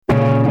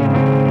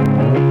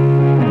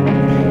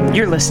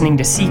You're listening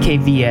to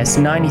CKVS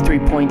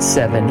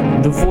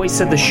 93.7, the voice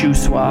of the shoe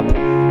swap,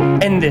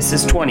 and this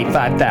is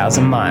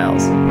 25,000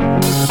 miles.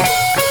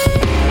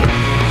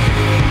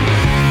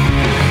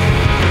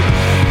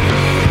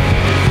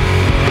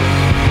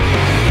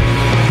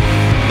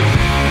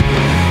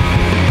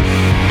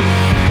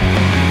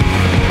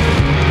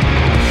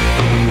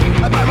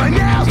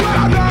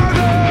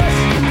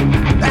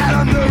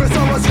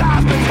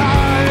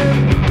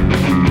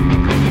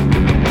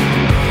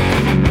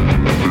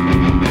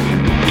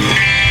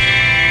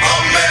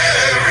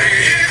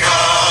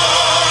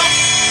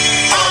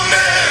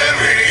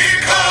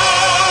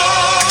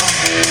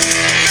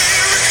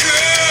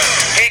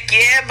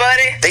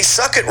 They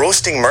suck at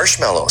roasting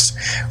marshmallows.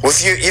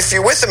 If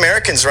you're with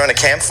Americans around a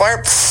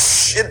campfire,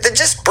 it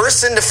just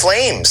bursts into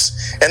flames.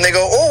 And they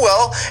go, oh,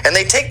 well, and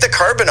they take the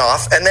carbon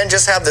off and then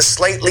just have the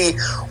slightly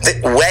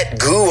wet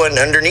goo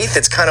underneath.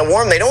 It's kind of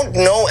warm. They don't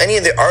know any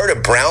of the art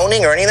of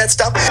browning or any of that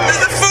stuff.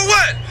 For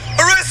what?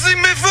 Arresting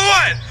me for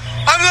what?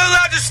 I'm not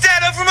allowed to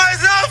stand up for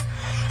myself?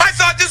 I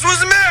thought this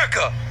was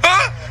America.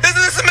 Huh?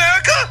 Isn't this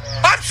America?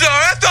 I'm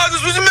sorry, I thought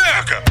this was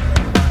America.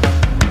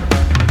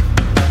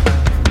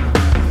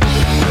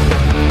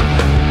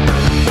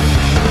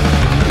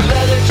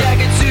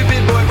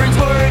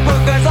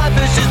 Life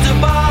is just a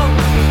ball.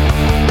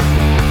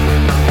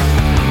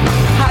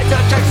 High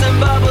top tracks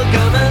and bubble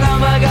gum, and oh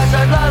my gosh,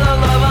 I'd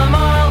love them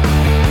all.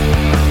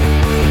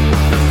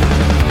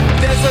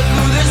 There's so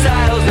cool, their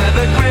styles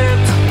never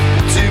crimped.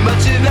 Too much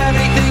of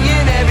everything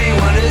and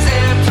everyone is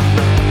amped.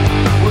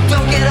 Well,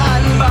 don't get hot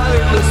and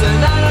bothered, listen,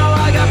 I know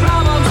I got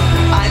problems.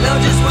 I know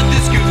just what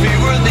this goofy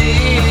world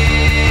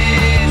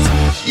needs.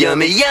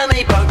 Yummy,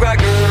 yummy punk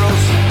rock girls.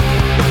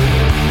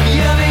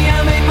 Yummy,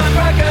 yummy punk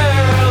rock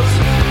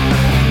girls.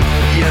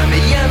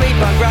 Yummy, yummy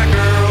punk rock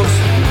girls.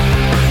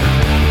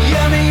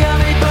 Yummy,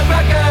 yummy punk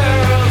rock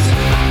girls.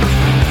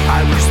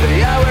 I wish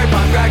they all were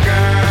punk rock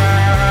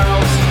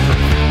girls.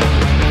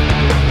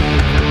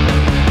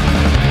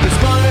 The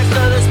smartest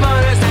are the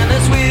smartest, and the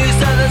sweetest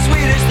are the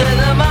sweetest and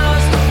the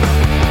most.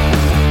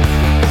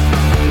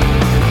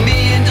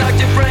 Me and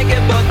Dr. Frank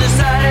have both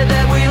decided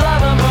that we love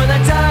them more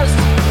than toast.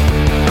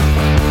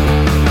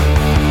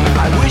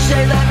 I wish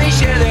they'd let me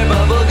share their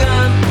bubble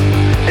gum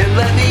and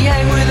let me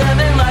hang with them,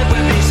 and life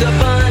would be so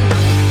fun.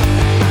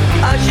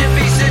 I should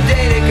be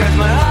sedated cause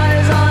my heart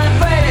is all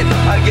inflated.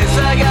 I guess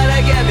I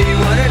gotta get me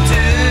one or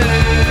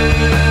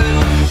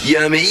two.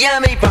 Yummy,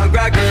 yummy punk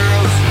rock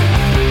girls.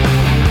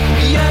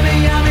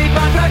 Yummy, yummy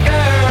punk rock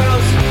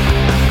girls.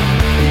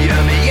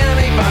 Yummy,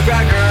 yummy punk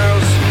rock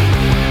girls.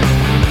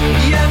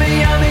 Yummy,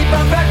 yummy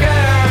punk rock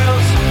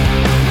girls.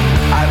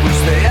 I wish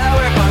they all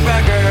were punk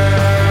rock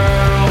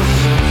girls.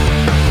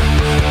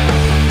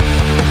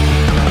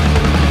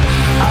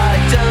 I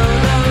don't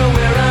know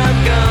where I'm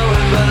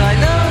going, but I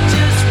know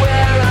just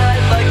where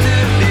I'd like to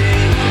be,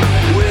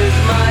 with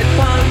my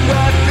punk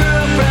rock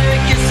girlfriend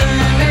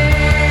kissing me.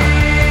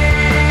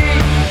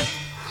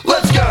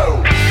 Let's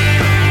go!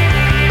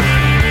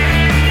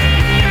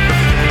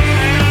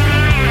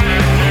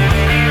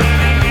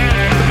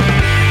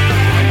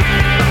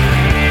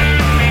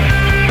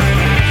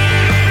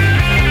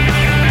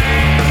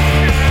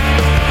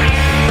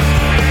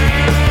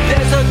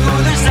 They're so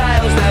cool, their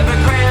styles never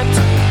cramped.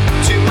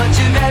 Too much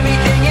of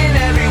everything and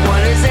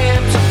everyone is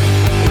amped.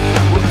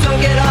 Well, don't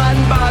get hot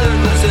and bothered,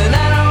 listen,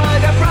 I know I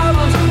got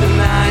problems.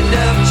 And I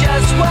know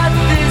just what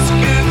this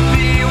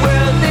goofy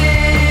world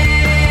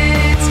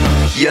needs.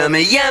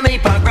 Yummy, yummy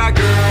punk rock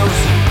girls.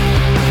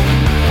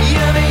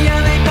 Yummy,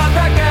 yummy punk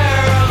rock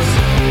girls.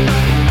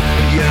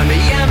 Yummy,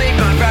 yummy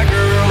punk rock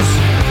girls.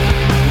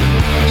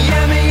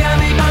 Yummy,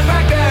 yummy punk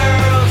rock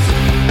girls.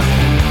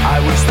 I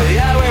wish they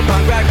all were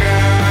punk rock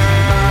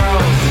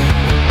girls.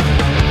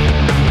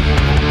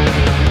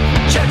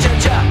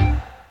 Cha-cha-cha.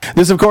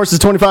 This, of course, is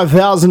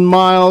 25,000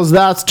 miles.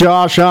 That's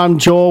Josh. I'm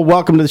Joel.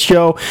 Welcome to the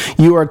show.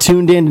 You are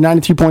tuned in to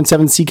 93.7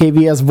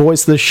 CKVS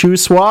Voice, the Shoe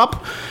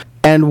Swap.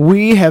 And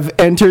we have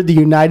entered the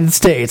United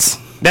States.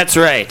 That's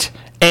right.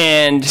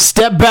 And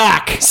Step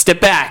back.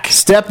 step back.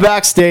 Step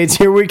back, states.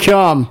 Here we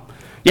come.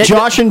 Yeah,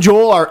 Josh and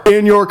Joel are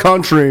in your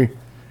country.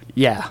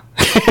 Yeah.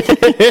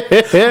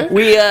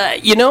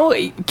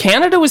 We,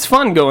 Canada was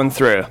fun going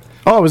through.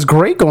 Oh, it was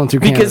great going through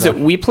Because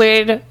Canada. we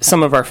played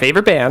some of our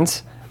favorite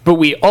bands, but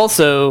we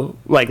also,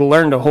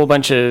 learned a whole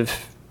bunch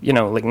of,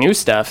 new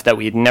stuff that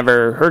we'd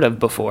never heard of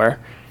before.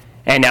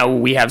 And now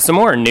we have some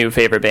more new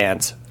favorite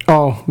bands.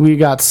 Oh, we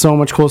got so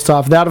much cool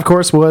stuff. That, of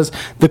course, was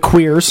The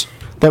Queers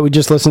that we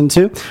just listened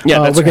to. Yeah,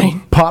 that's like right. a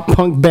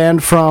pop-punk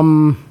band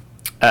from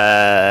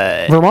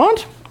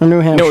Vermont or New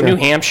Hampshire? No, New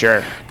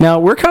Hampshire. Now,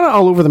 we're kind of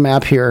all over the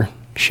map here.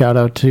 Shout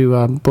out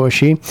to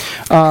Bushy.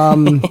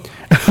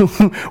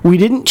 We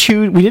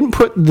didn't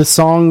put the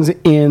songs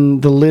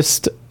in the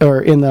list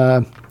or in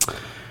the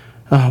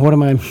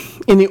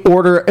in the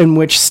order in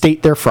which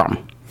state they're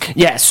from.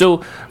 Yeah, so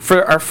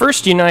for our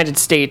first United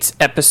States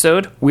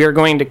episode, we are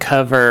going to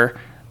cover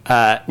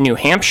New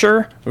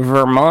Hampshire,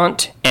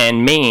 Vermont,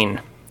 and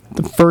Maine.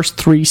 The first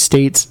three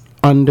states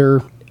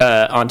under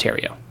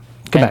Ontario.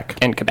 Quebec.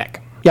 And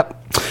Quebec.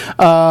 Yep.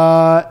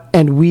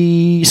 And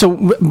we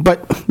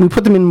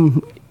put them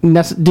in.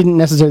 Didn't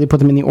necessarily put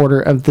them in the order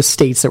of the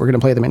states that we're going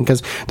to play them in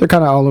because they're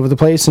kind of all over the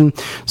place, and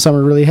some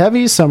are really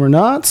heavy, some are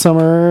not, some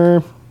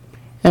are.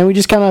 And we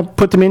just kind of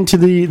put them into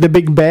the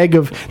big bag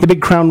of the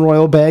big Crown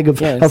Royal bag of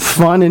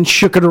fun and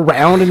shook it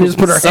around and just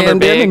put our some hand are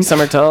big, in. And,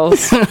 some are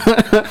tells.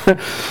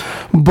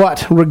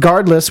 But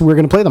regardless, we're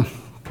going to play them.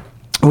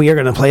 We are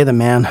going to play them,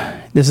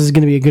 man. This is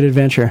going to be a good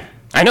adventure.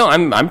 I know.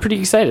 I'm pretty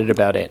excited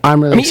about it.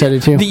 I'm really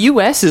excited too. The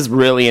U.S. is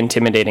really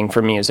intimidating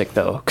for music,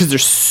 though, because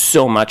there's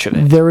so much of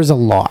it. There is a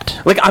lot.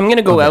 Like, I'm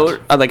gonna go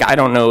out. Like, I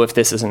don't know if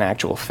this is an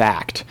actual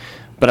fact,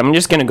 but I'm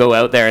just gonna go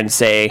out there and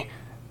say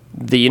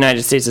the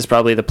United States is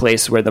probably the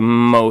place where the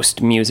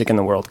most music in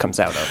the world comes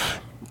out of.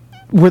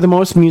 Where the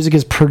most music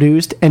is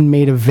produced and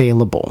made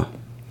available.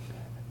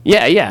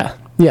 Yeah,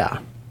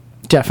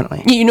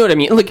 definitely. you know what I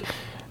mean.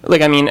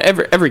 Like I mean,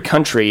 every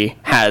country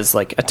has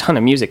like a ton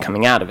of music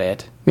coming out of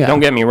it. Yeah.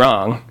 Don't get me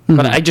wrong,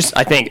 but I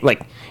think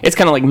like it's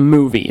kind of like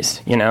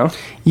movies, you know?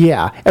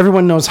 Yeah,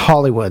 everyone knows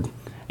Hollywood.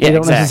 Yeah, they don't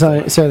exactly.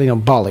 necessarily know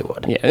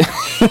Bollywood.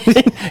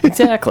 Yeah,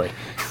 exactly.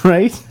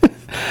 Right?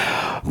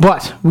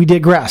 But we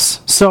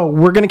digress. So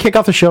we're going to kick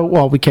off the show.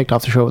 Well, we kicked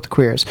off the show with the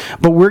Queers,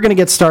 but we're going to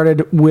get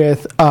started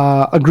with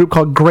a group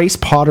called Grace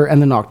Potter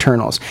and the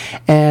Nocturnals,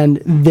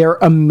 and their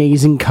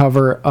amazing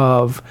cover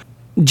of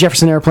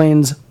Jefferson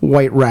Airplane's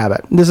White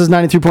Rabbit. This is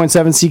 93.7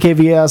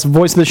 CKVS,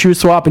 Voice of the Shoe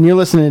Swap, and you're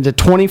listening to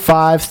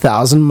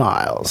 25,000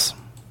 Miles.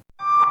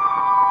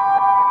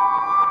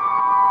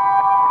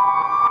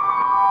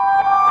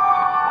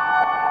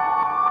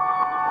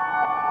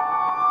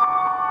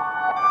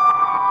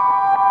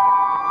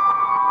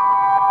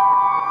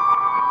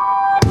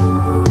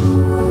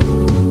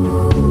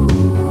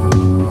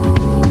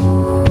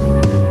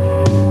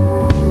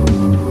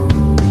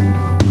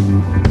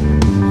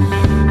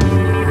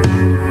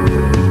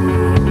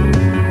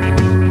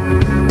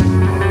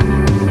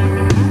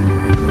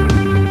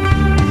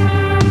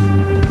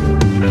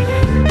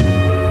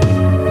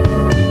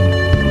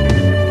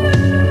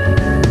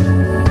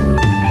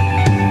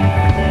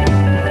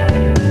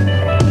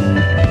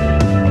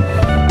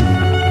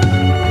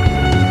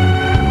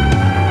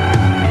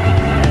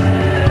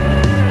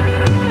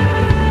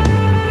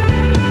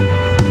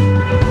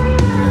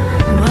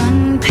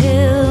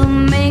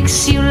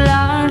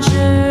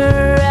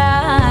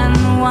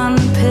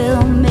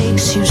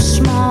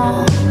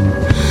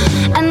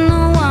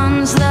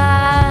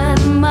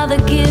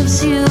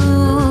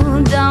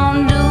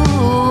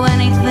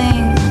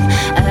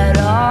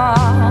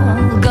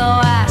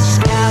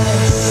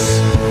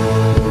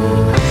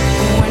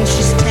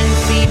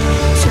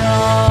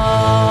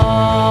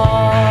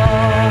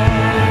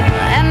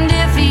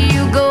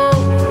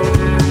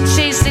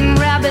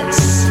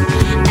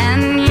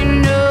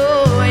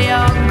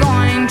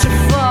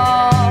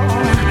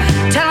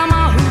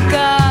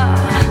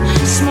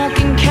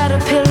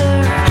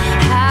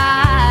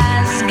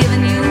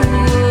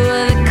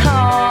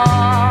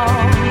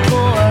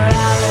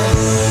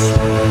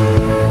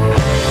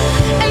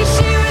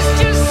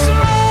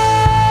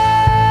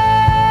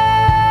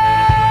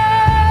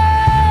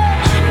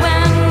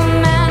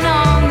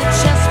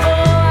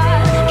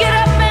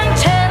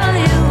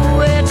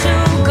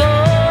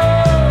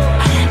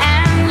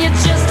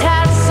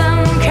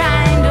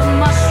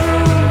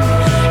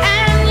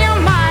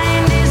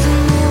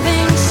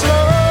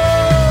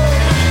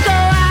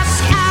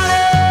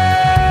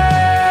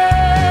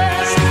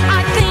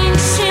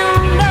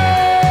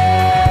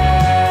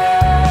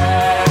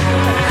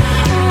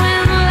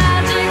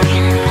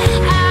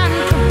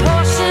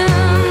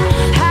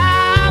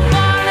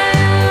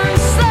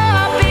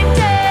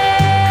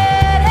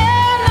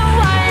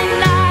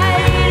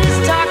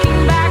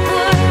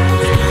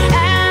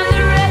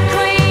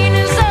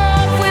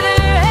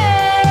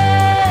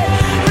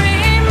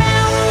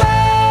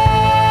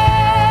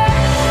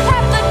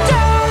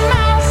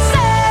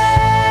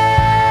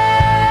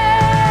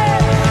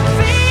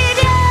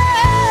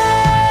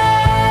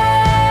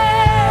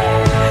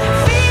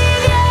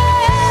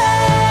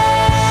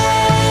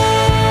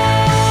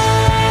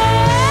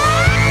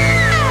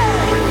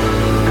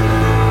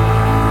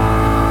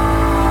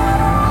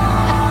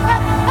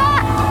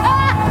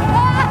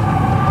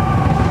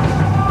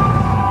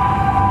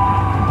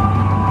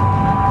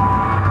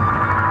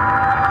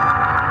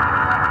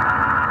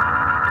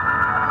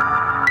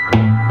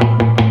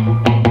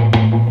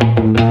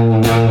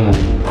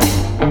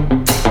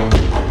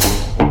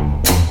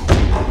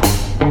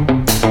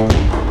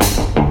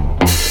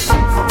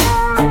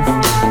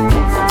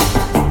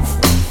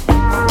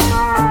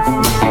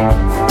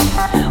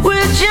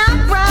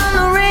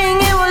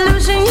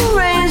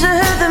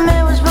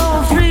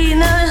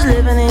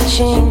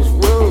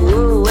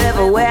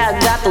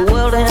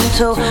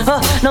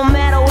 No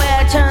matter where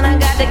I turn, I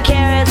got the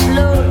carrots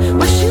load.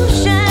 But you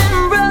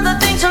shine, brother,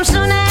 thinks I'm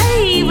so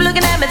naive.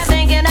 Looking at me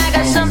thinking I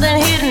got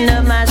something hidden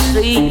up my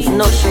sleeve.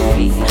 No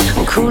siree,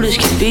 I'm cool as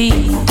can be.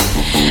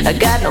 I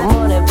got no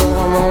money, but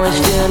I'm always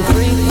feeling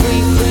free.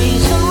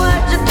 So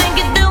what you think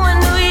you're doing?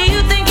 Who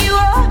you think you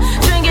are?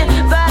 Drinking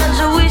bottles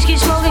of whiskey,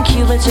 smoking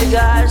Cuban smoking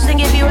cigars.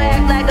 Think if you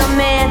act like a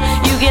man,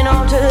 you can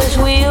alter this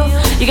wheel.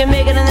 You can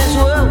make it in this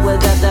world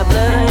without that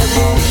blood on your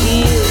boot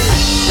heel.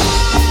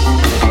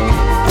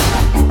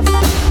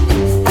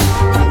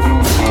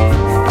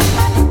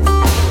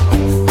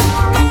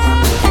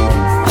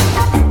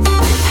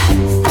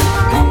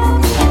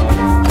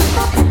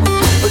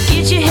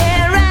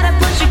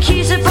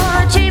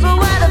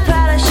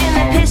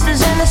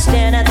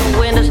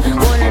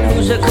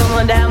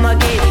 Coming down my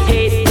gate,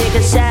 hate, take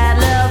a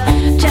side, love.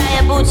 Tie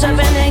your boots up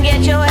and then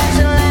get your ass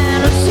in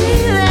line. We'll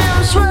see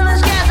them swirling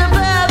skies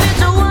above.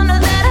 It's a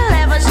wonder that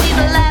I'll ever see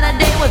the light of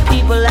day with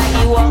people like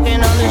you walking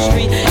on the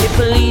street. If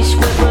police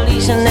were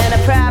policing, then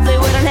I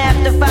probably wouldn't have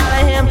to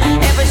follow him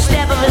every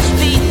step of his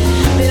feet.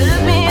 They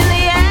look me in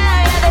the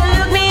eye, they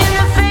look me in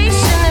the face,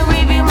 and they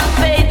review my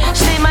fate.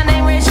 Say my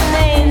name, raise your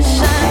name,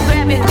 son.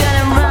 Grab your gun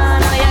and run.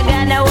 Oh, you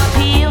got no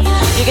appeal.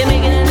 You can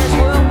make it in this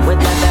world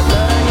without that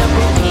blood on your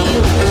boot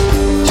heel.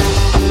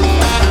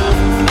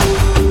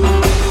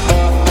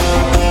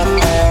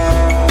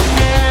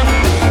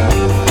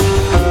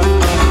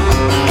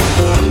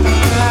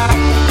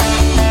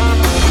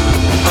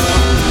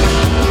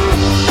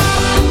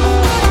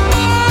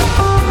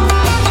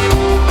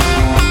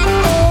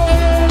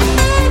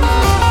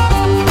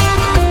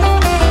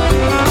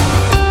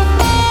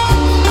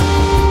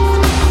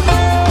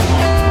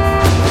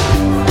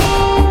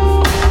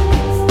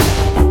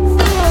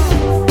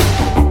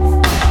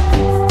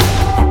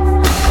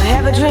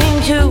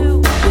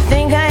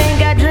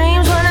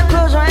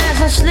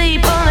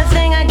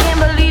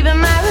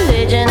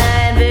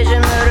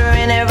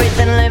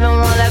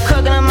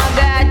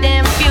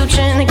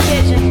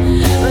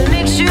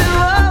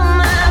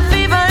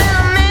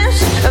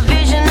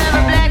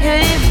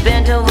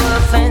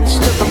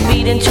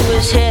 Into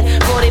his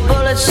head, 40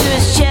 bullets to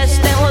his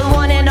chest. Then with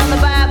one hand on the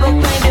Bible,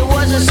 claimed it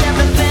was a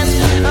self-defense.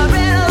 I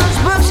read all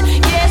those books,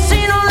 yeah,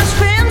 seen all those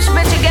crimes.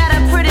 Bet you got a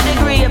pretty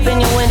degree up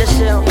in your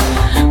windowsill.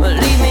 But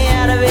leave me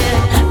out of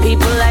it.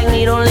 People like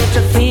me don't live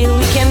to feel.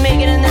 We can't make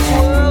it in this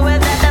world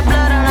without the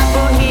blood on our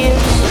four heels.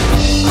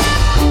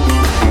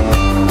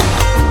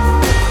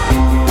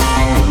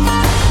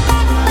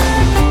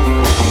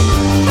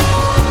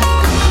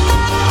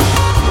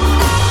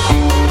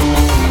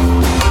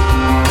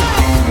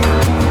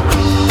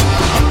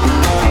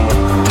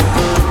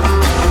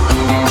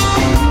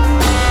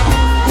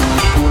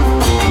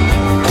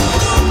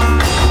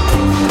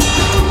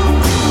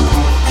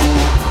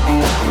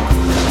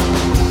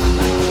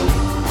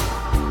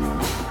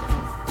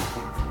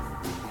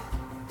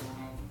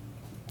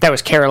 That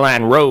was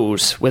Caroline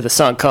Rose with a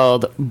song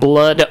called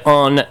Blood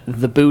on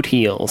the Boot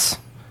Heels.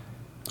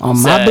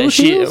 On my boot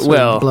heels?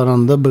 Well, Blood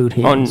on the boot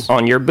heels.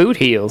 On your boot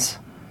heels.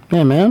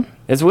 Yeah, man.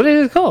 That's what it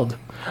is called.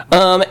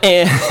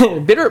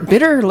 And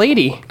bitter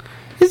lady.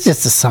 It's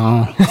just a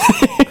song.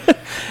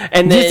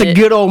 And just a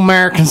good old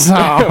American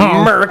song.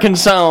 American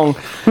song.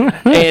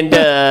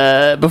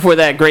 And before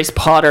that, Grace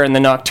Potter and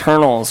the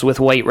Nocturnals with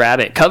White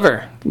Rabbit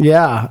cover.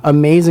 Yeah,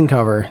 amazing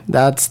cover.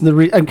 That's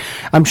the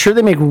I'm sure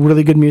they make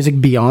really good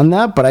music beyond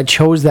that, but I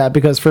chose that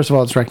because first of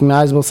all, it's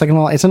recognizable. Second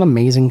of all, it's an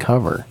amazing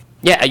cover.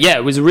 Yeah,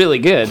 it was really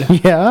good.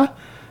 Yeah.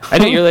 I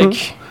know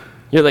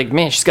you're like,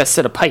 man, she's got a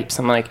set of pipes.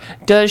 I'm like,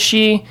 does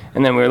she?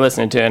 And then we were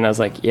listening to it, and I was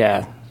like,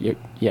 yeah,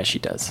 she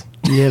does.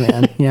 Yeah,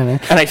 man. Yeah, man.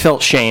 And I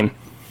felt shame.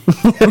 We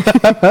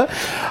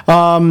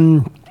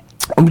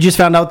just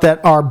found out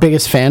that our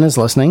biggest fan is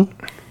listening,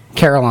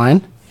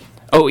 Caroline.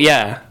 Oh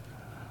yeah,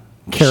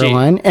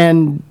 Caroline,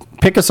 and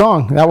pick a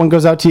song. That one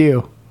goes out to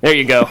you. There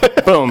you go.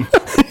 Boom.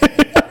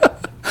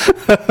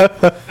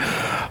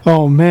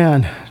 Oh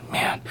man,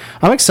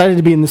 I'm excited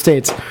to be in the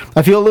States.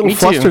 I feel a little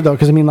flustered though,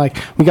 because I mean, like,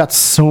 we got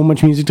so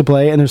much music to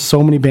play, and there's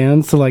so many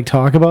bands to like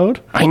talk about.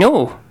 I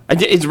know.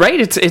 It's right.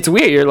 It's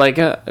weird. You're like,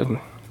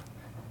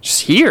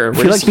 just here.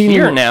 We're just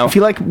here now. I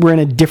feel like we're in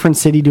a different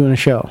city doing a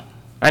show.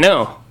 I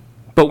know,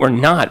 but we're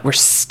not. We're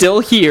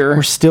still here.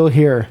 We're still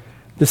here.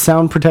 The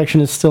sound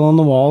protection is still on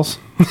the walls.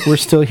 We're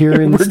still here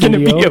in the studio.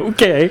 We're going to be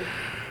okay.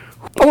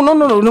 Oh, no.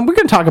 We're going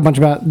to talk a bunch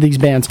about these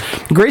bands.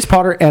 Grace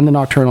Potter and the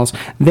Nocturnals.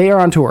 They are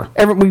on tour.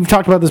 We've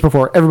talked about this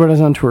before.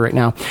 Everybody's on tour right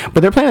now.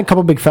 But they're playing a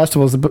couple big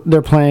festivals.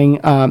 They're playing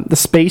the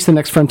Space, the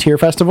Next Frontier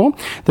Festival.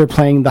 They're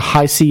playing the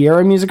High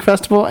Sierra Music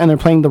Festival. And they're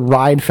playing the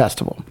Ride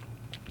Festival.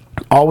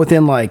 All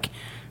within, like,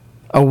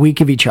 a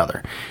week of each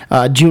other.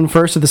 June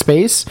 1st at the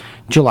Space.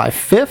 July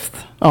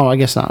 5th. Oh, I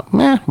guess not.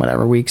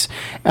 Whatever, weeks.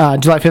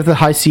 July 5th at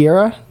High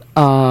Sierra.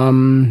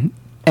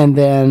 And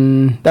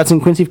then that's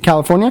in Quincy,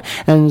 California,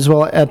 and as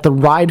well at the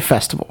Ride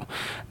Festival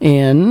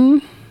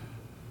in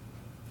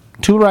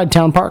Telluride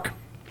Town Park.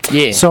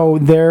 Yeah. So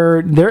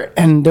they're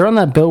on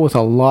that bill with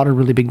a lot of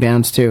really big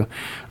bands too.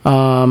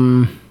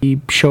 The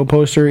show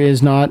poster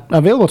is not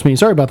available to me.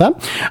 Sorry about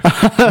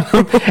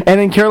that. And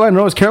then Caroline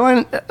Rose.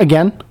 Caroline,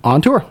 again,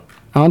 on tour.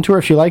 On tour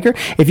if you like her.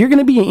 If you're going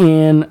to be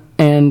in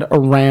and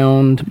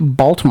around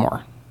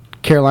Baltimore,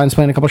 Caroline's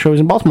playing a couple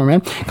shows in Baltimore,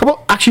 man.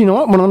 Actually, you know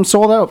what? One of them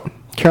sold out.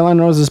 Caroline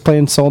Rose is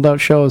playing sold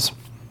out shows.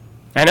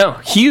 I know.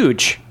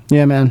 Huge.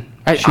 Yeah, man.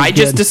 I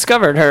just good.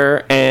 discovered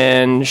her,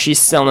 and she's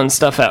selling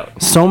stuff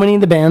out. So many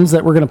of the bands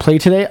that we're going to play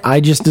today,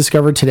 I just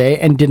discovered today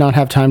and did not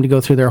have time to go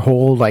through their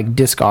whole like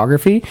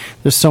discography.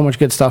 There's so much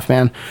good stuff,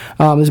 man.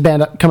 There's a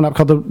band coming up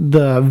called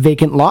the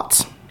Vacant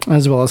Lots,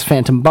 as well as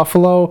Phantom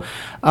Buffalo.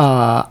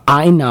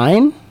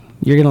 I9,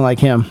 you're going to like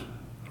him.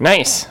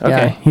 Nice. Okay.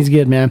 Yeah, he's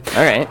good, man.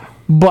 All right.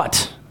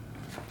 But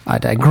I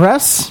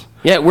digress.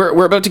 Yeah,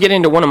 we're about to get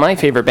into one of my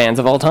favorite bands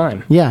of all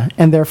time. Yeah,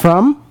 and they're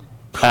from...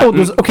 so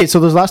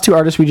those last two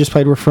artists we just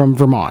played were from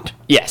Vermont.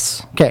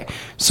 Yes. Okay,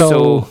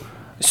 so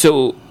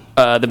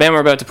the band we're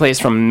about to play is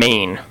from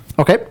Maine.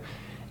 Okay.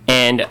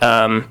 And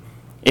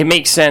it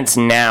makes sense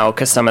now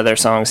because some of their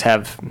songs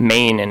have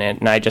mane in it,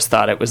 and I just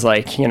thought it was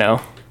like, you know,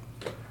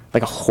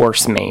 like a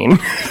horse mane.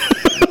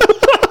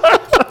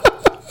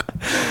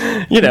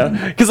 You know,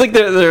 because like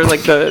they're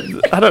like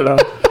I don't know.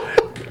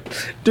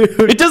 Dude,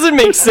 it doesn't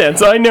make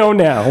sense. I know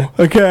now.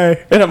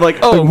 Okay. And I'm like,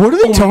 oh, what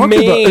are they talking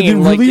Maine. about? Are they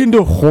Like, really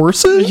into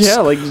horses? yeah,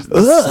 like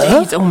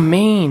states,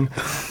 Maine.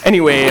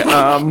 Anyway,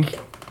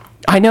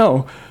 I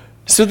know.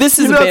 So this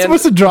is You're a not band.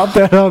 supposed to drop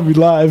that on me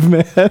live,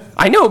 man.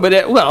 I know, but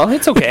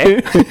it's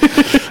okay.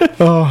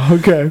 Oh,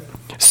 okay.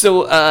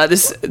 So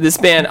this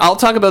band, I'll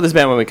talk about this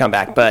band when we come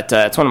back, but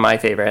it's one of my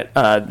favorite.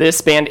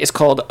 This band is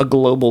called A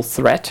Global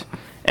Threat,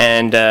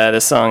 and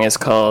this song is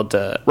called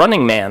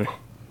Running Man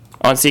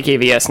on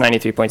CKVS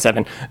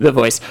 93.7, the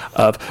voice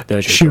of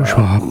the Shoe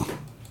Swap.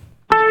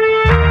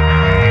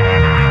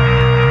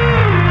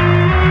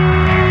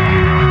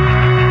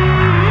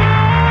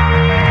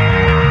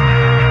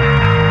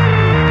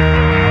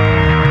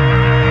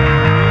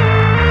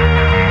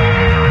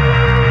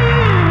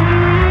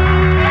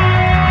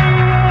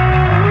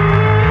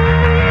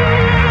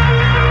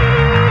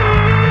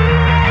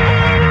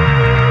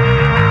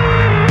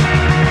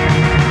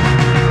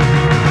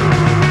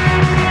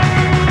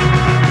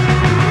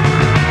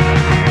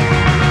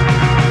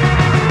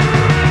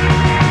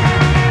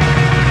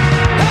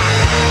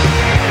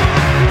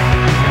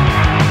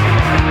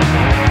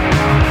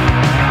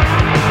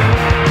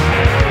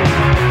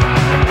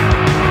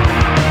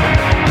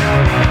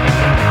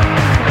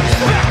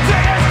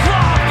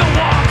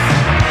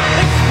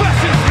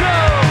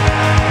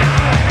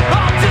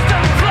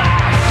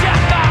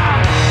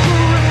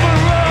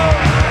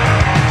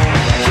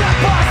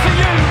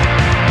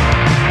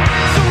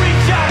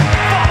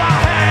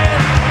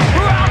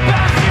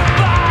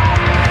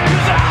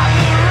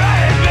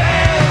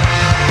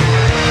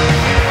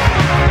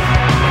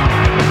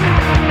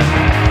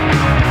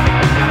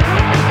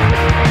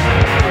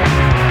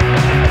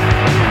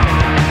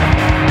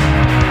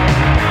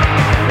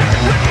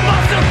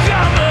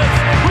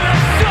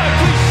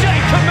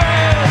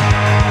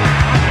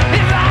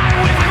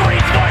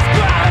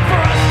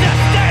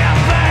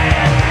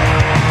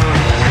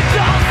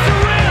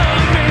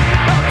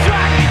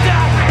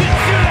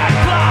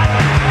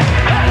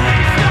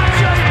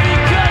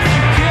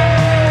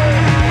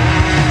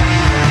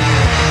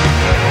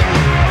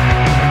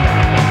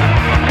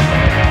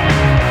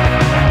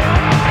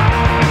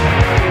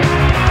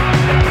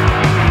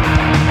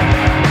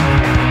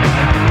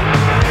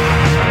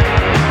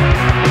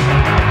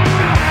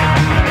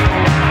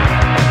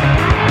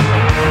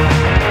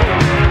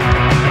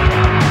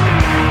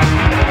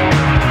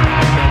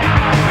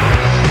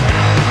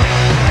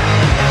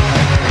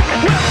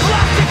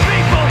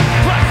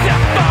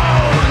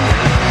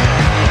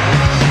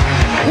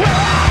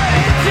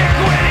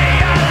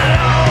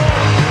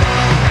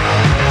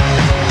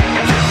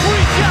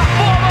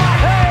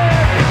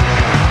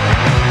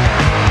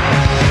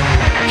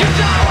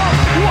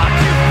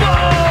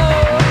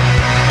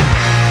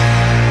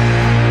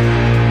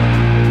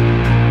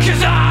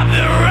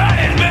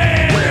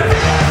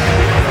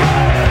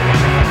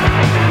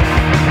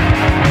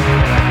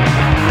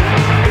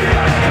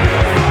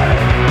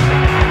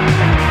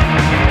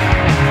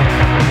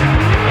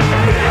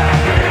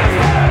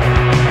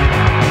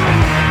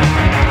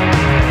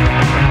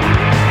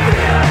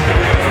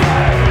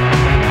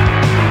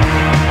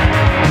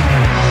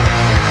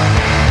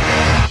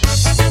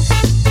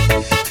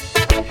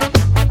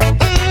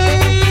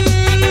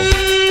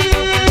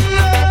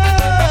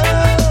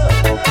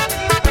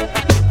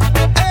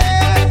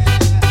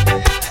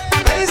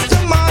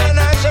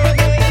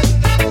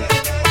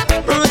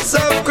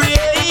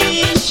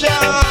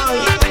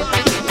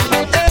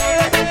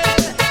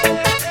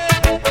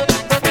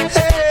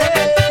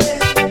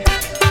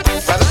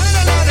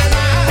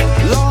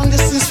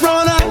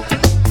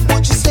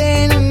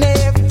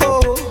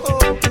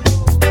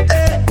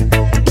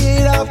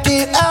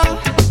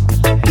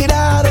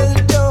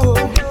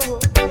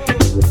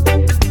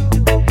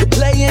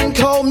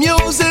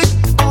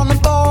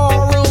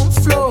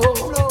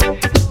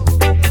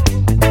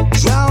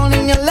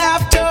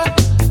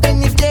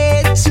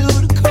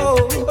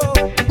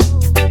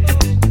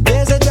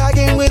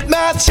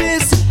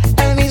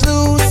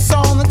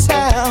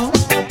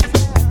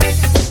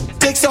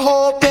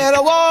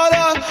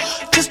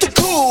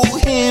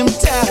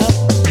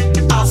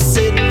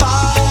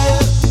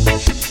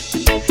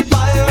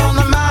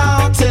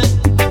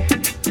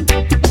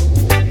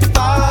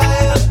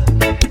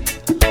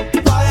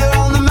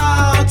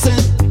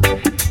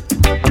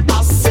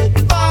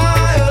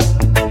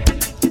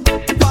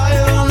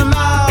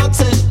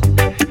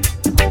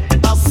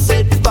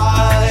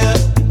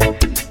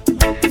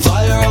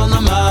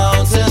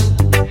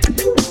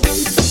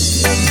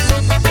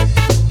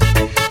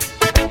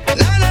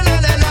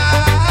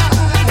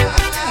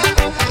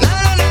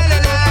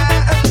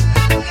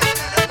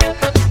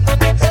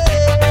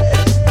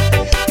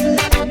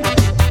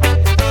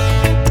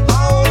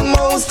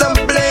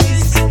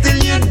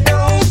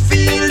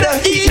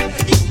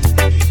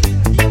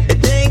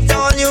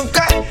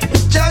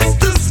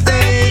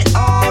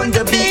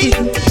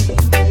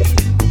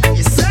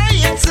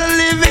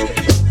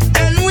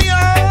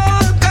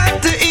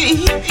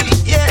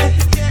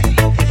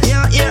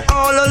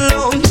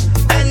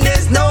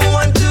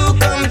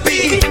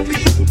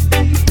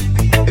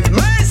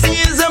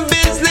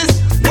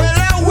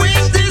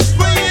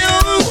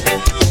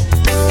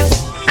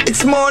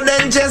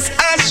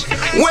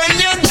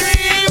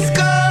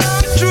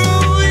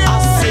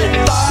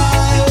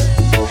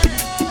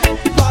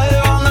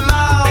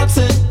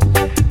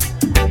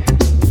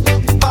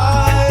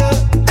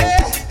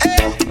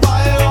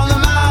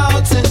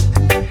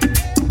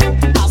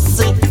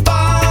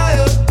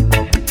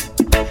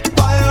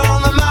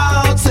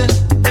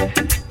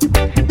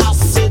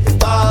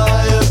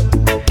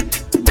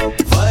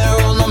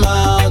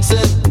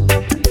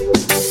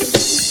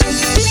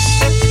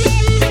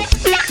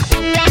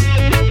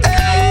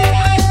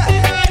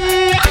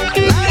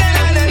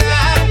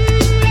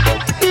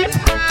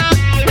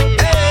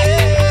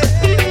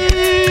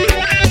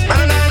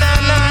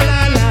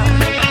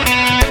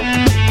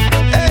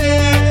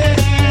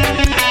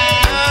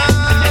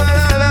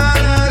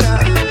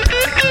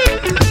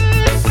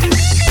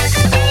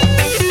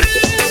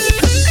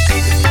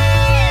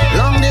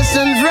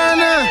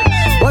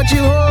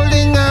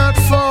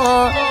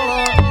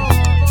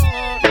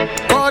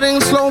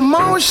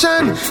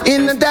 motion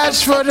in the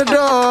dash for the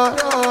door.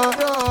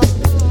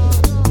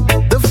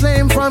 The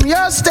flame from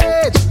your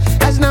stage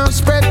has now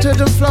spread to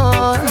the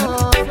floor.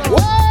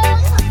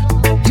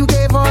 Whoa. You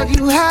gave all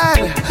you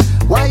had,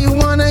 why you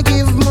wanna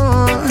give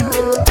more?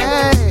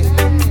 Hey.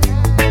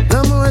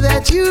 The more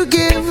that you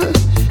give,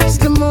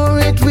 the more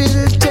it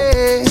will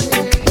take.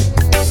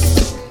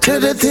 To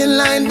the thin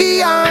line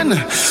beyond,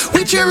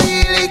 which you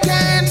really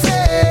can't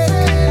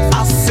fake.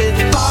 I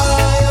said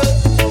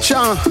fire,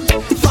 Sean.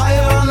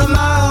 Fire on the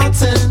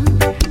mountain.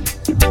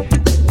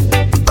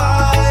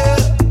 Fire,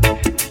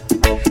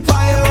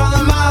 fire on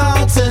the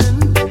mountain.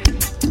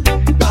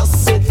 I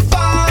said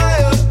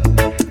fire,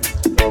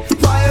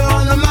 fire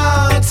on the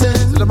mountain.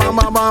 I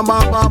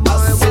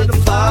said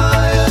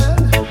fire,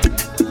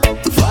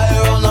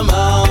 fire on the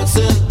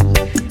mountain.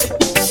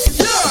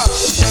 Yeah.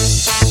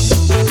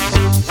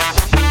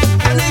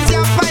 And it's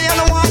your fire and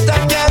the water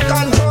can't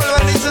control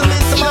when this is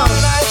Mr.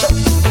 Mountain.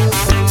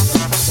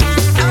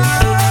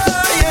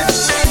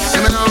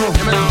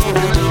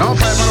 Don't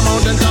fly for the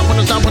mountain top on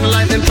the top on the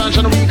lightning flash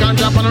on the week on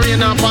top on the rain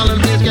now fall and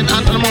the blaze get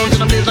onto the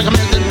mountain and blaze like a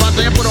melting pot.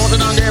 They put out the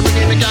down there every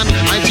game they can.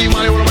 I see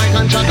money with a mic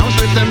and chat. Don't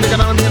slip them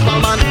bigger than a baseball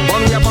man.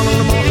 One way up on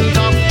the mountain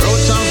top.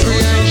 Roads of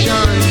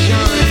creation.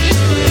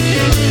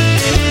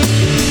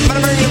 But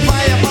I bring you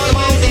fire upon the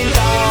mountain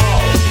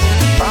top.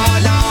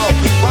 Right now,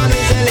 one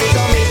is in it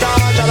on me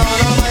touch. I don't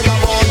know my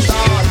microphone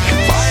start.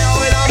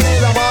 Fire with a blaze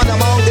upon the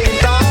mountain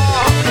top.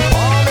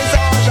 All me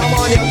touch, I'm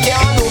on you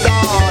can't do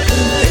that.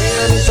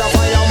 Here is a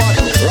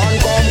fireman. Run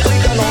come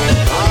quick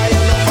enough. I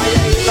am the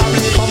fire, it's a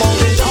blaze from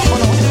mountain top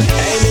enough.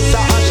 Hey,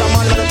 Mr.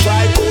 Asherman, gonna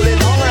try cool it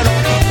down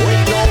enough.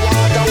 With no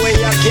water where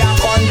you can't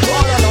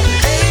control enough.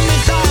 Hey,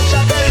 Mr.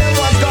 Asher, tell them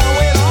what's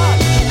going on.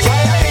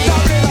 Fire is a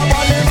blaze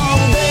upon the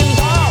mountain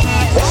top.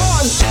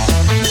 One.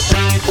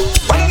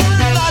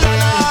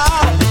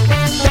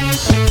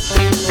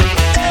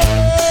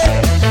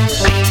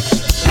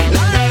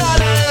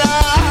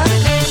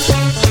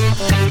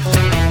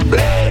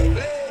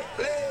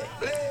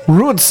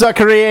 Roots of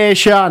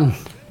Creation.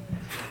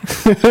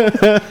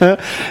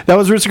 That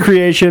was Roots of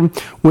Creation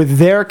with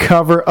their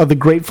cover of the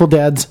Grateful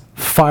Dead's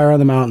Fire on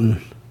the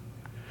Mountain.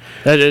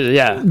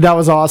 Yeah. That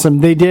was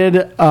awesome. They did,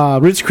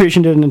 Roots of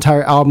Creation did an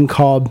entire album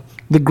called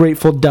The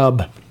Grateful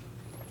Dub.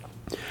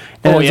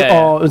 And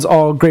it's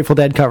all Grateful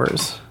Dead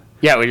covers.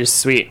 Yeah, which is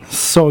sweet.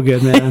 So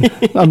good, man.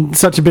 I'm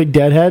such a big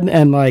Deadhead,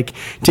 and like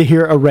to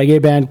hear a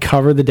reggae band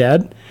cover the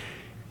Dead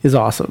is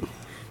awesome.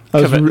 I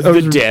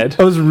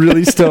was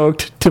really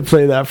stoked to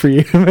play that for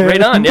you, man.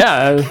 Right on,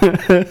 yeah.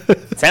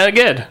 Sounded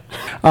good.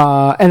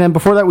 And then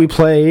before that, we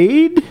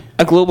played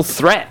A Global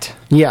Threat.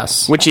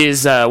 Yes. Which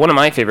is one of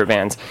my favorite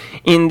bands.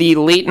 In the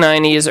late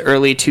 90s,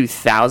 early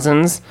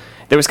 2000s,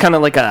 there was kind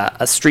of like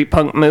a street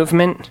punk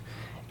movement.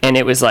 And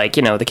it was like,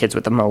 the kids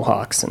with the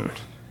mohawks. And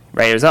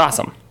right, it was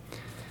awesome.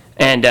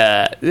 And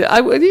I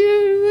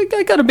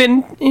got a bit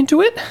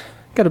into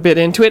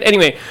it.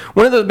 Anyway,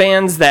 one of the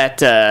bands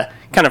that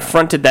kind of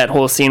fronted that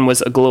whole scene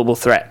was A Global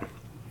Threat.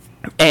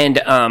 And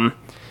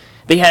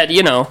they had,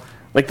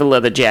 like the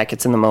leather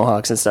jackets and the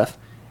mohawks and stuff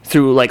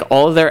through like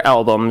all of their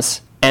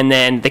albums. And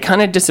then they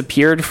kind of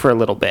disappeared for a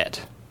little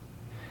bit.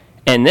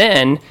 And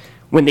then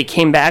when they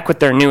came back with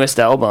their newest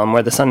album,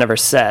 Where the Sun Never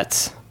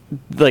Sets,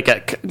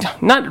 like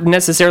not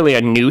necessarily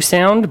a new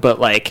sound, but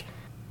like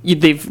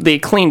they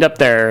cleaned up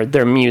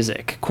their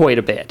music quite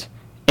a bit.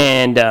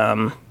 And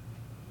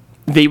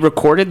they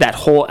recorded that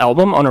whole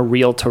album on a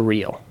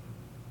reel-to-reel.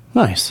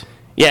 Nice.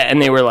 Yeah,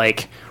 and they were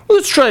like, well,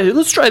 let's try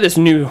this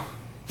new.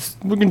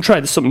 We're gonna try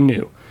this something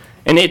new,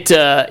 and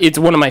it's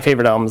one of my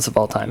favorite albums of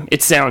all time.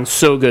 It sounds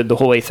so good the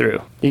whole way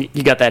through. You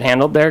got that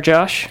handled there,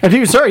 Josh? I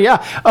do. Sorry,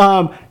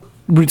 yeah.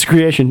 Roots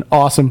Creation,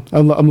 awesome.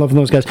 I'm loving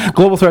those guys.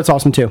 Global Threat's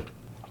awesome too.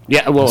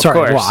 Yeah, well, sorry,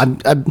 of course. Well,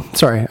 I'm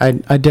sorry.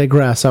 I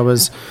digress. I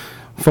was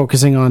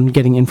focusing on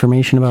getting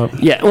information about.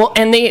 Yeah, well,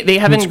 and they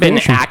haven't been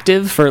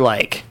active for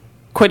like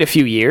quite a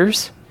few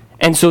years,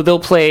 and so they'll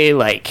play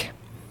like.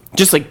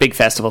 Just like big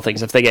festival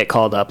things, if they get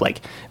called up, like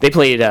they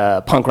played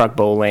Punk Rock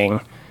Bowling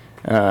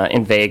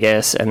in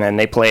Vegas, and then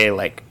they play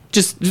like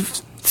just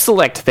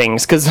select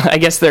things because I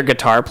guess their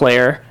guitar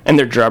player and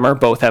their drummer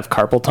both have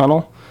carpal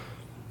tunnel.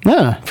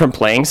 Yeah, from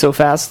playing so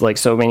fast, like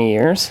so many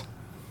years.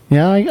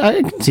 Yeah,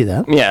 I can see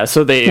that. Yeah,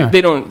 so they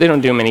don't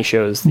do many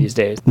shows these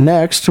days.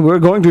 Next, we're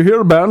going to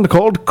hear a band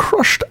called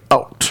Crushed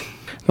Out.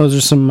 Those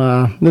are some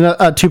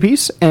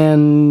two-piece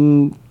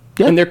and.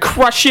 Yeah. And they're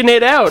crushing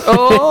it out.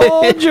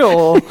 Oh,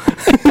 Joel.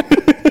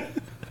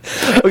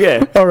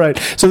 Okay. All right.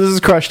 So this is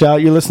Crushed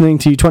Out. You're listening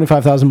to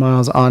 25,000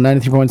 Miles on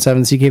 93.7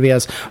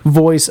 CKVS,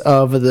 voice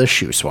of the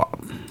Shoe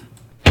Swap.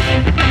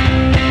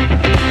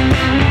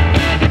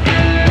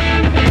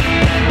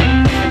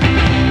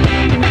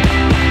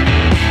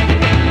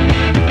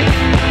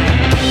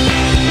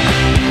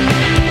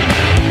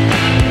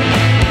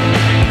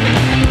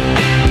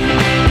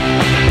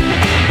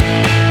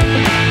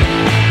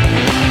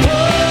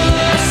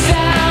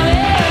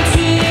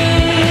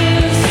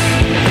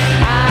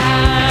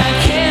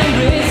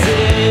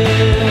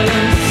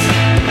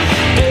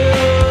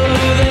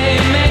 They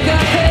make a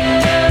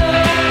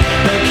pill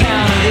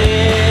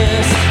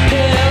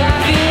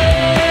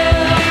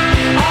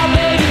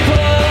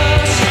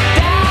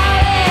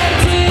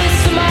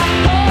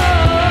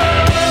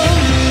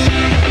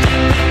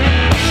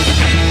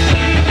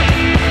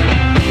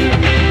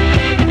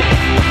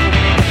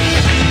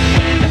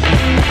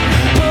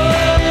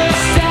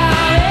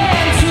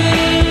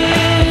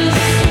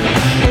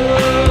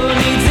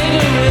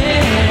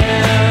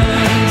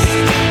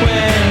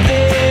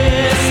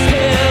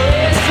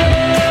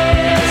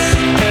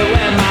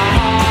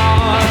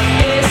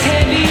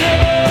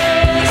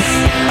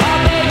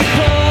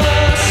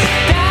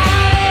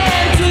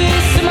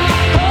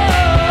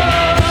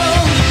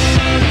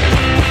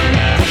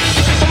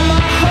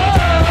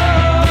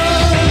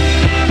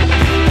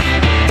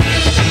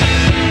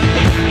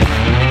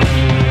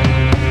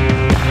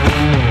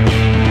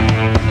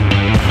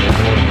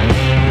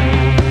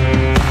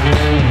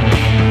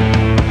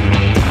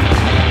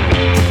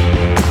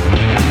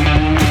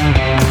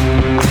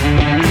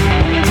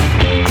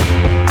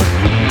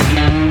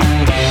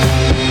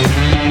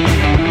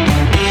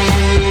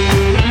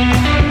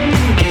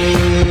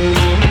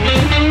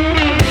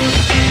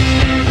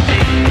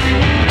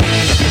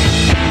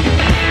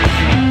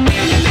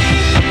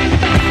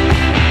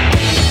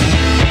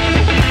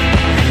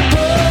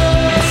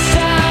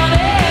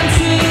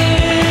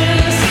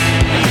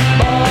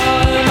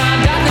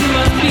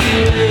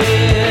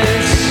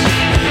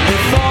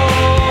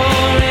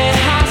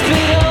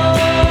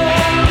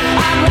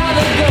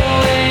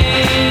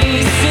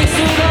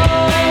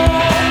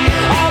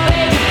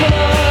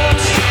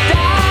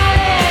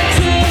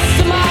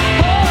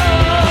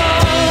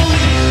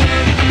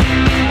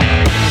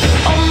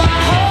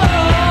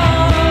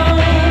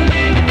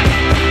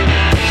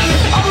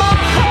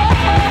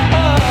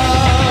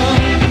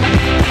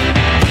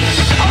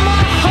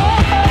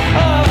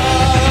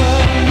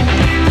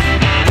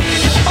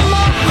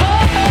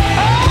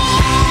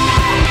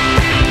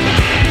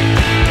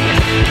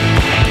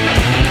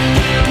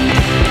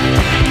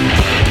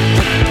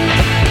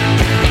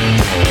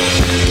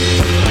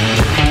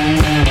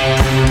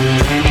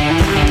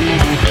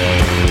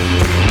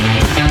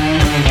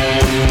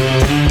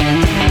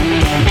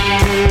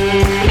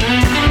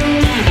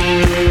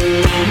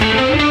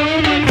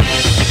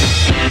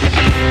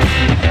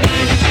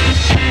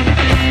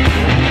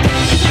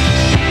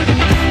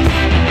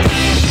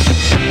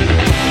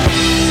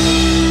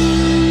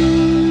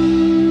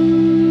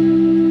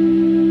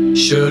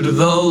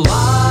The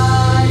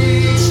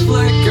lights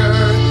flicker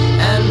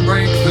and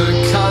break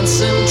the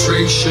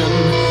concentration.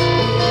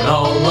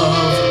 All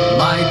of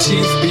my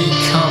teeth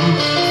become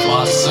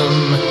Flossum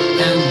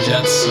and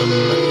Jetsam.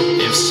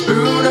 If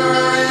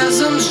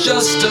spoonerism's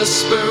just a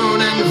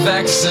spoon and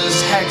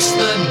vexes Hex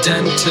the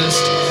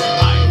dentist,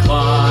 I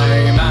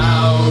climb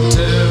out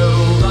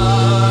till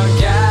the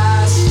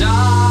gas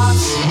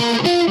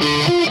stops. Golden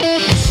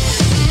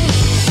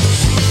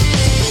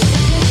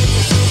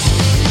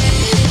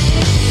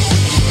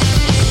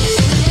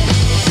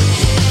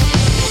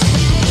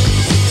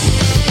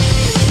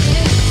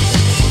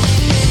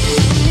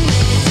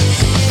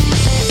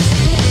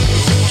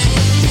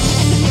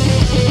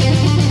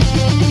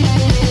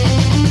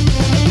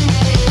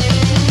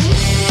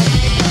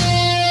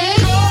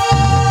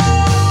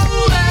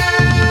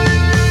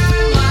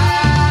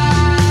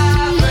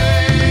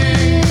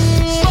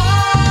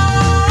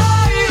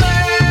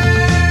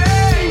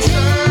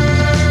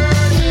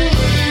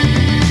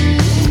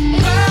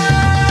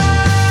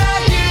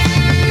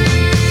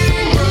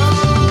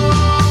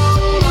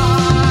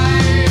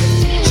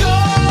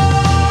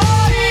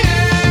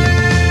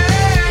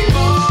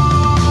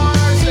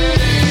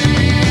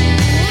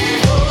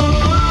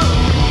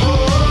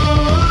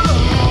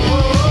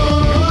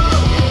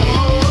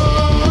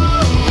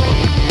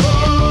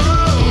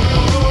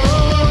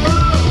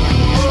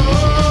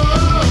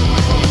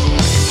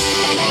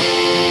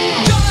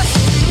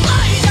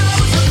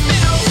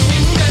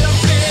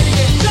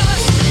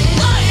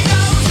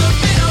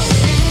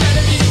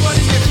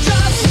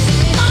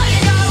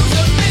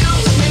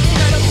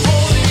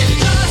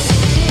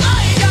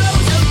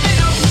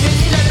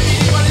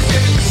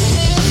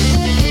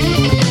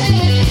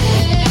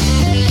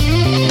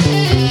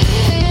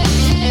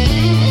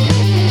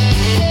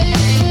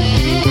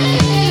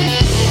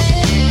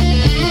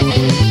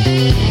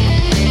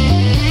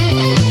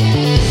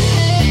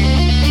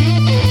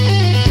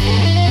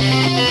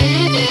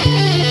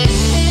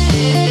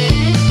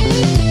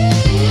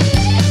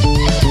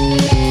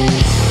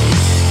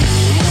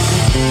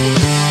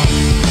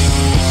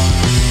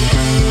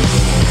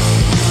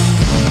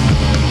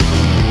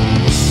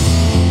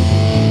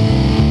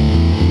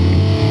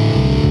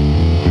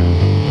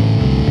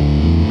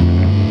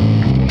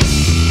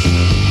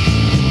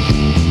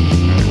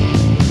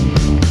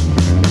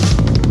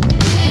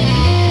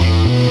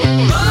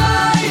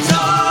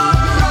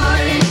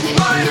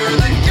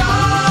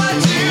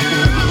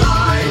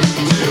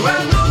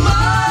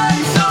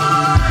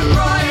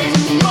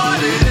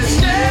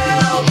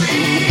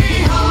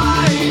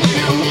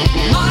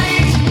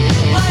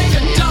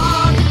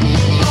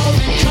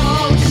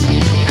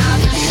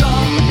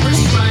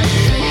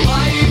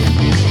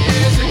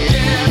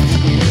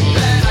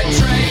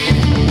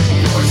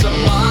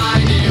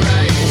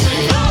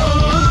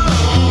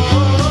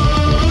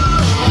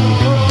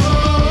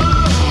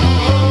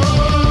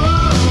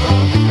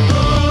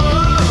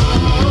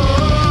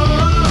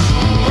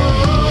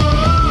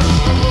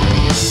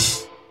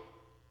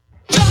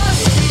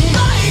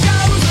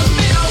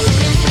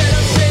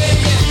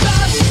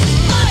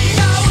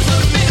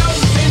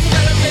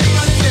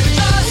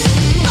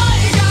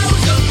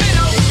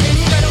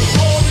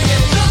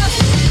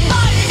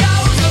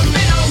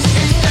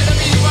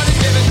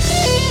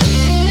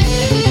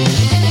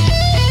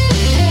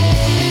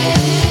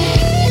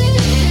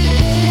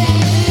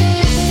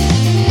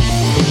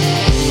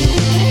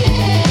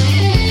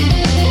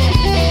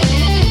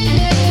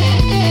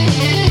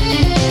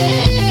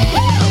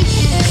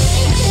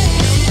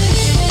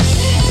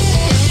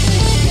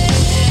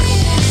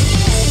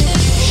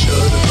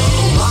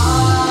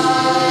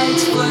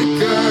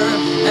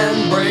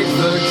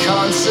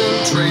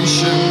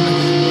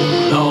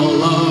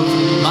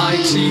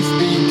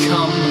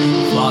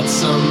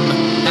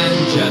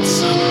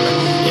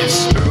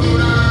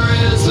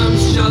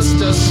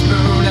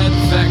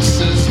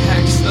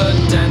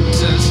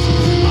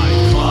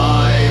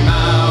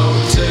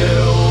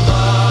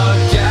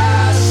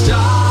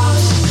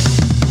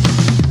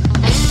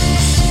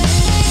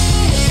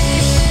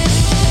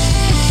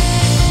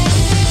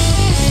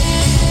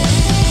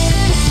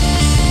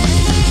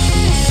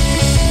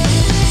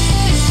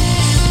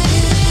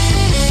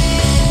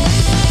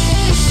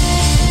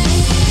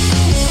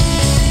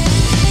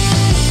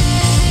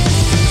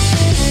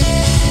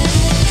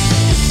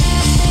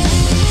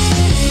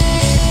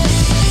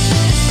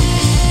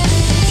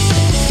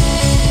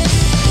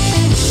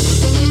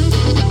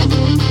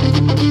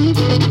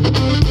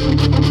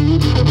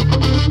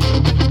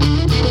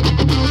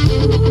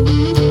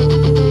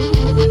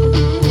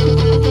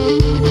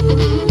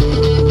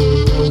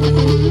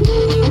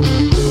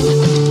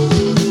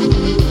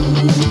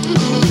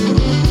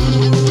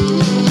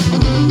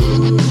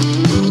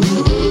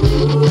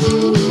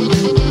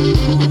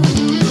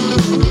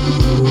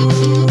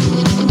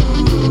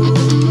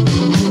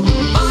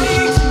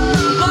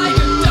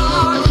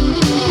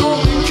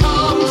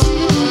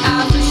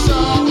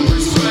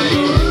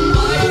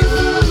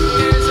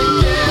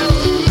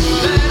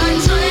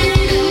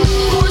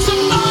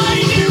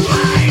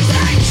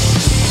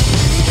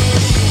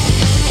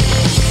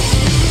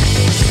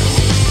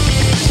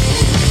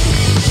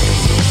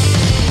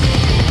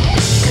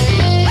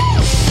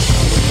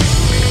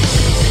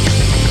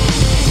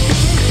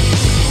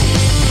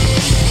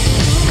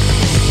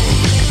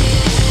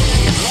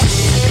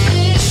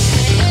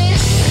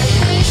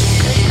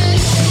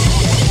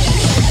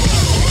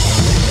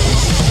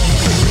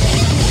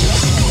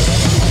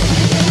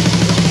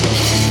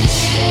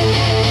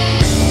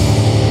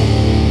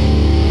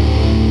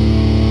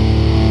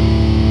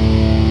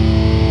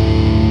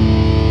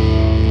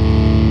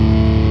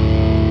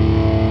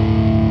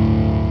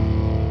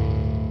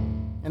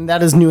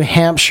that is New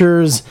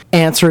Hampshire's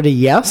answer to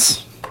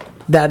Yes.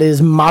 That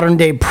is modern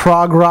day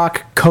prog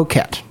rock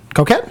Coquette.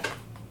 Coquette?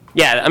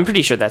 Yeah, I'm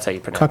pretty sure that's how you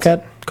pronounce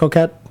Coquette? it.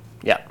 Coquette?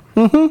 Yeah.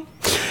 COQUETTE.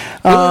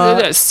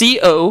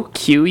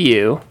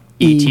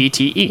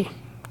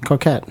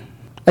 Coquette.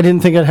 I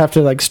didn't think I'd have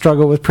to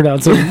struggle with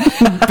pronouncing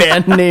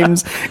band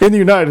names in the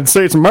United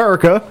States of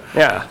America.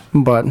 Yeah.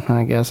 But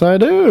I guess I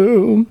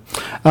do.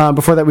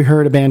 Before that, we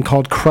heard a band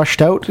called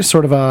Crushed Out,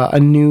 sort of a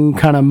new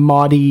kind of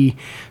moddy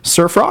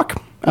surf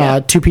rock.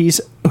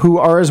 Two-piece who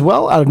are as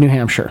well out of New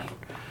Hampshire.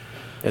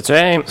 That's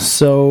right.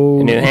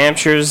 So New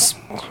Hampshire's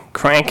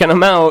cranking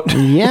them out.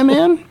 yeah,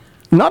 man.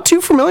 Not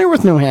too familiar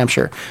with New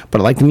Hampshire,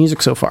 but I like the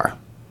music so far.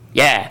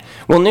 Yeah.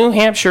 Well, New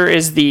Hampshire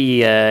is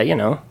the,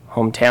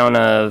 hometown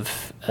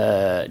of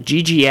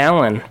G.G.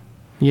 Allen.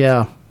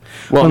 Yeah.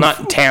 Well,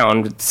 not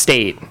town, but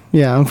state.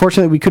 Yeah,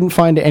 unfortunately, we couldn't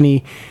find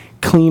any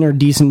clean or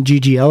decent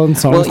G.G. Allen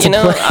songs Well, to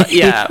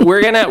play.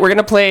 we're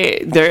gonna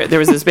play. There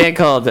was this band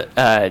called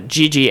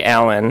G.G.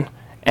 Allen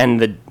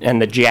and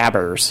the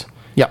Jabbers.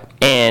 Yep.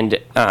 And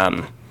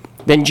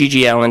then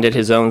G.G. Allen did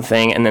his own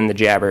thing, and then the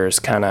Jabbers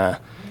kind of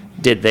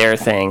did their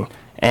thing.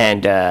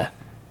 And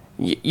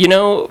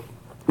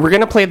we're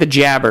gonna play the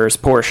Jabbers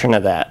portion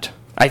of that,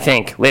 I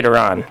think, later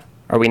on.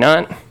 Are we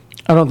not?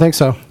 I don't think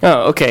so.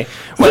 Oh, okay.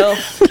 Well,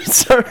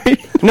 Sorry.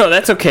 no,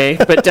 that's okay.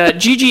 But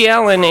G.G.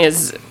 Allen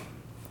is,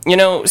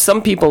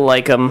 some people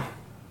like him,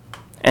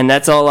 and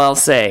that's all I'll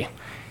say.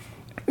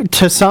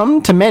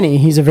 To many,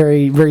 he's a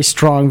very, very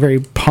strong, very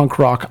punk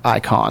rock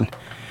icon.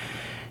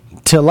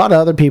 To a lot of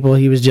other people,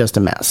 he was just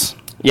a mess.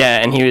 Yeah,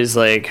 and he was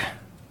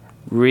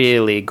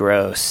really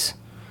gross.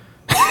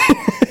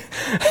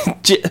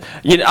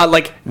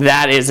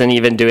 That isn't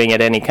even doing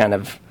it any kind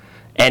of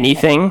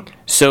anything.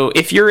 So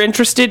if you're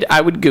interested,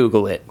 I would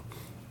Google it.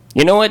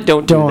 You know what?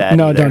 Don't do that.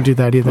 No, either. don't do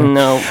that either.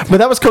 No. But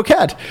that was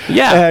Coquette.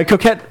 Yeah.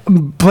 Coquette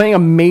playing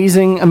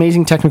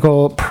amazing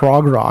technical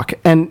prog rock.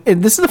 And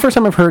this is the first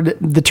time I've heard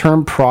the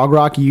term prog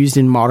rock used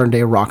in modern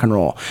day rock and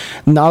roll.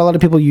 Not a lot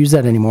of people use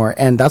that anymore.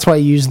 And that's why I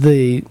use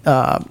the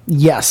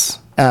Yes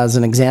as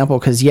an example,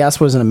 because Yes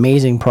was an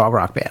amazing prog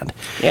rock band.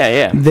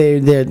 Yeah.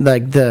 They're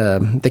like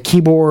the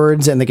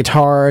keyboards and the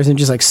guitars and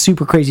just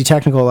super crazy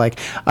technical. I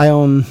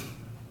own,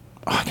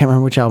 I can't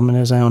remember which album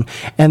it is I own.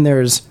 And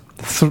there's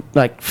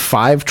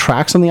 5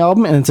 tracks on the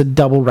album, and it's a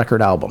double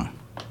record album.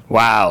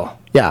 Wow.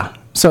 Yeah.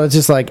 So it's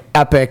just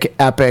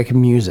epic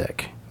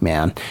music,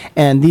 man.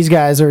 And these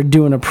guys are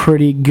doing a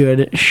pretty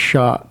good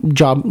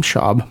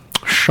Shabadab.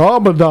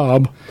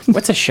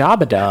 What's a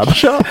Shabadab?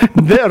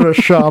 They're a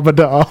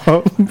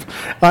Shabadab.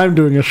 I'm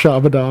doing a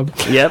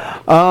Shabadab. Yep.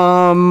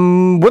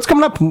 What's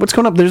coming up?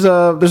 There's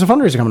a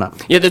fundraiser coming up.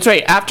 Yeah, that's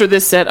right. After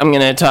this set, I'm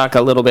going to talk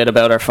a little bit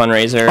about our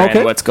fundraiser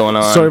and what's going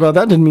on. Sorry about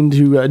that. Didn't mean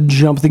to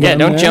jump the gun. Yeah,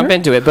 don't there. jump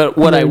into it. But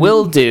what I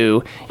will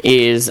do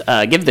is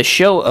give the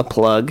show a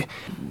plug.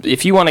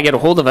 If you want to get a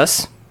hold of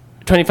us,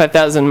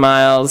 25,000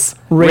 Miles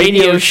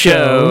Radio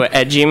Show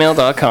at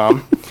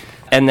gmail.com.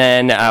 And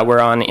then we're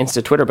on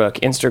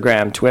Twitterbook,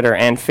 Instagram, Twitter,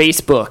 and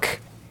Facebook.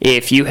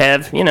 If you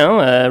have,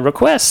 a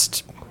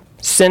request,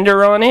 send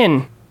her on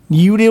in.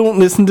 You don't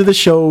listen to the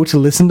show to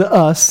listen to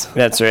us.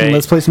 That's right.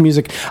 Let's play some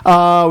music. We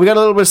got a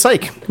little bit of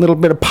psych, a little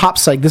bit of pop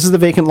psych. This is the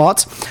Vacant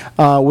Lots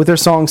with their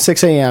song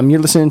 6 a.m. You're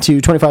listening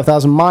to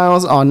 25,000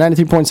 Miles on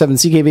 93.7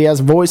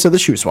 CKVS, Voice of the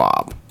Shoe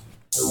Swap.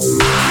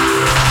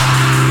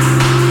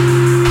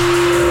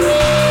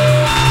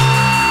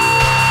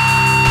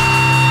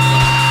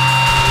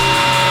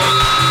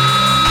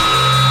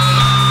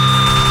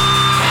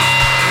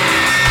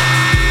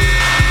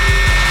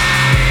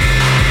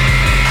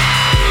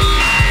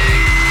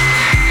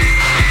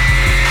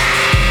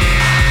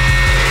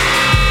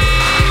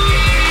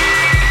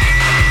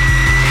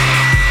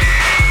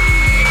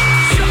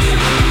 Shut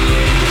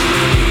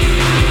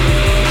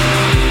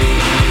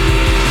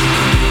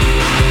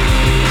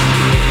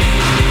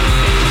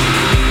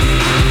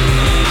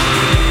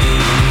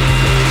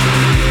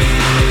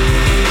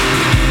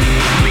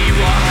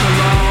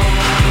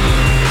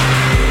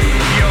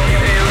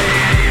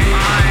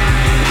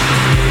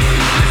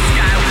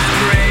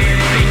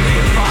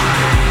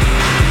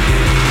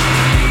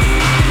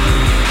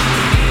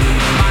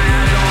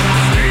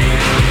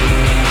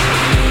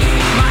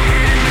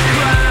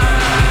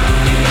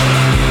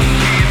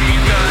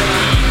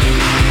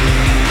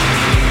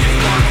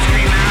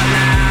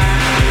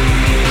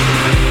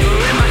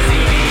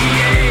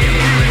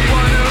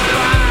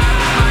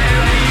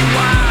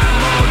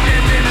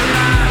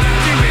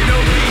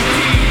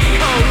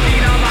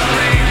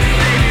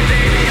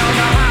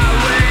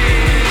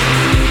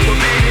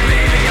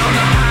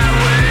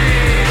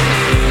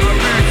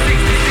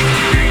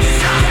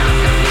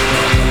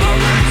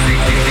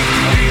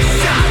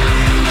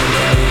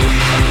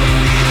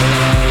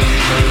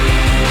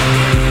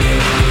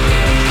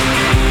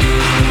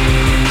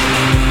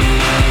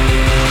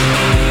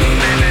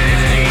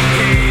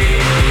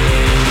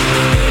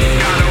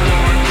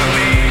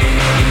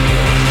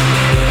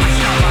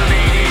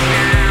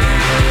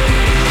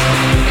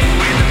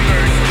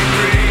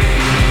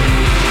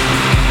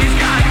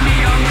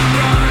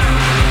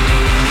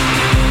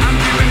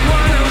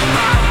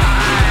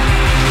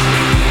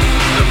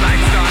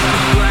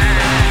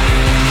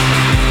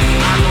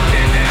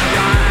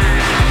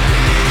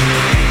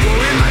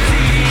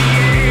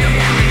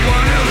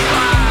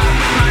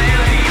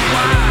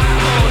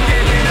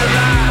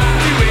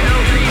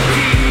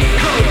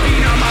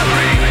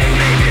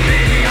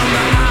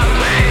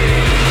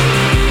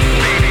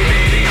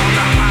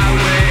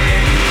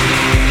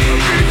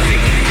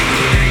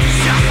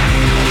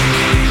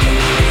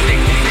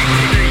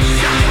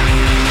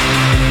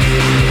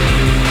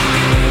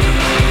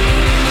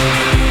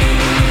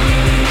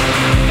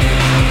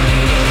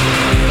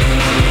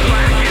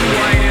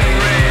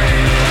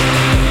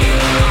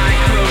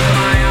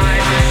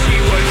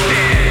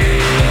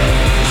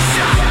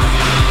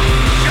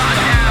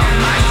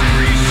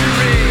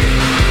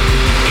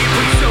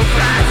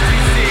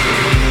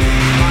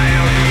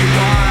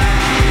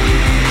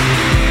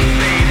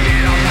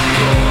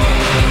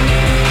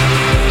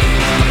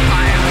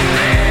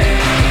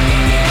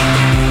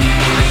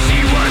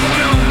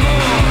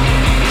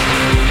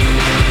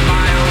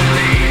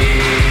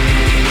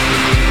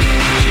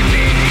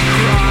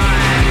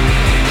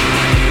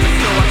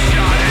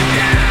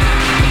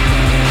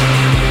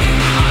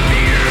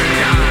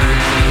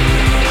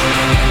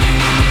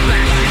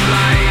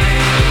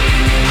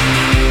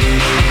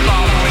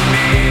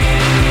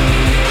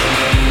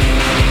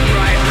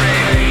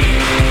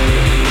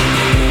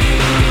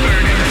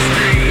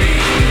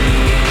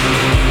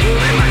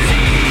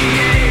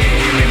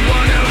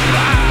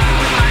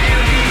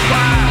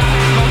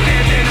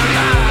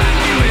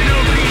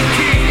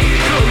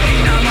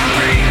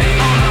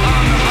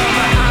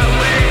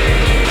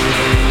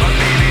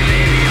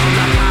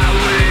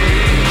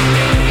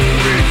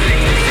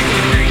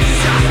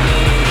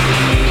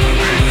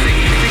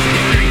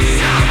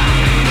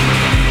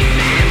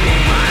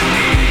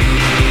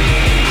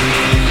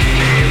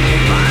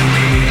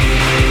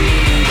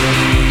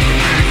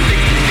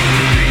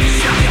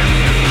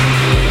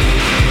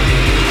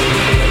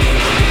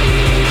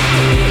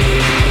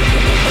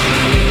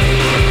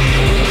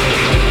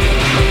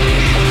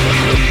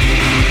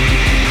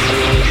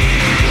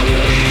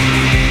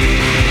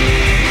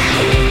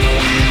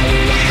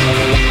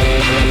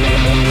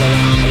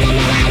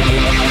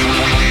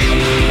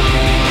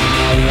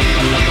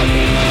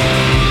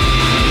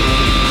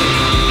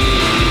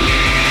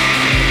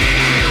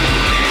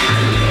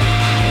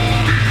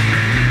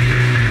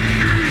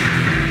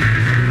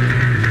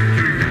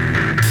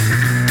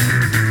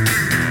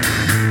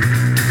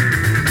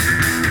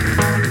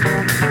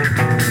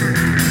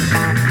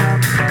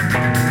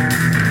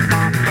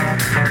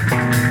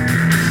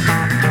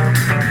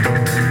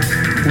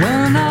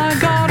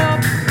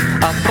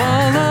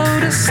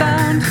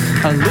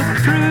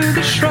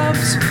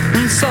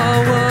saw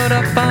what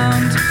I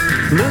found.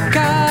 Look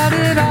at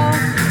it all.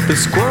 The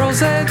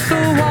squirrels ate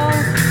the wall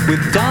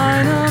with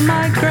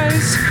dynamite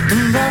grace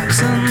and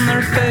rocks in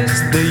their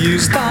face. They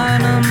used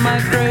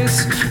dynamite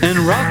grace and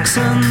rocks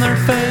in their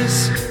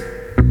face.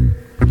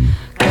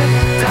 Get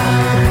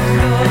down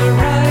on the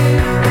right.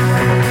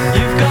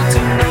 You've got to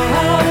know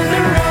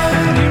the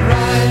road you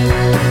ride.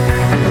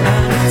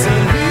 And it's a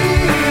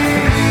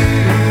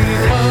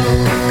leap-ho.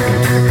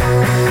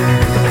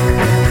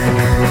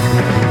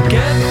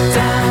 Get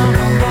down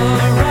on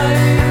the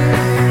right.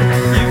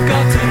 You've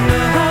got to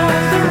know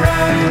the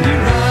road you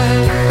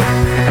ride.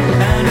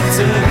 And it's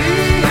a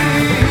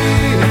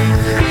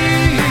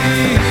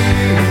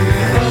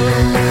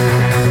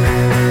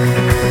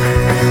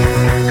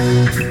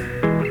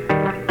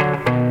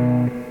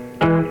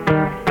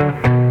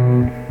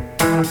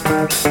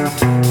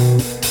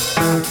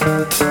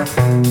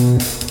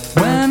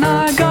When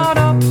I got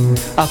up,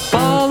 I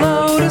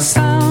followed a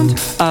sound.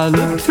 I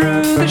looked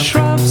through the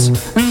shrubs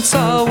and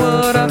saw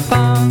what I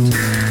found.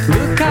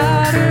 Look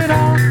at it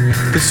all.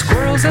 The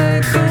squirrels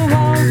ate the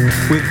wall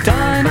with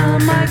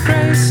dynamite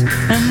grace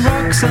and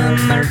rocks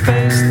in their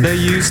face. They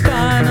used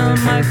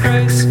dynamite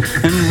grace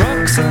and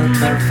rocks in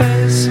their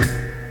face.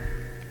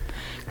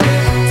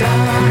 Get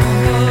down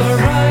on the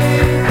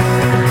right.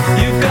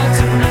 You've got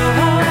to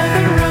know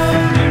the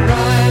road you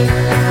ride.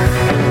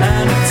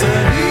 And it's a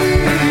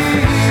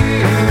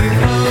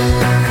leap-ho.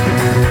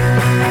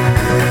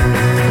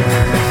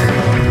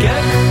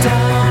 Get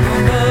down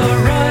on the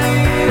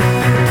right.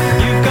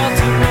 You've got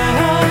to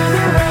know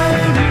the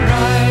road you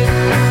ride.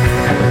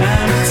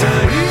 And it's a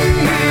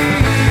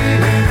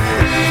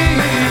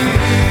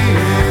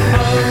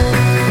leap-ho.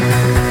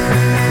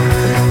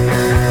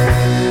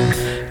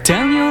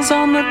 Daniel's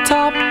on the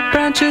top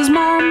branches,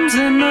 mom's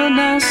in the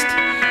nest.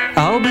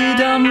 I'll be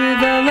down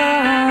with Ella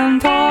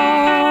and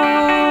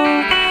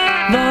all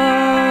the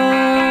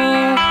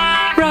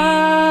rest.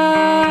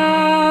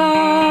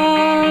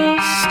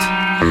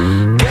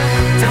 Get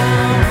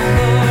down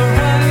on the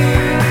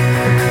right.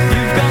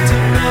 You've got to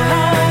know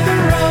the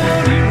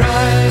road you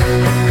ride.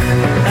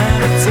 And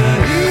it's a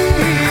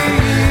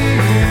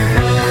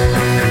leap-ho.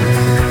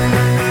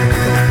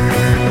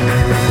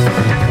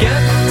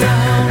 Get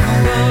down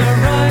on the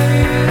right.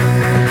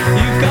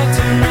 You've got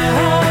to know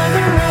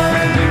the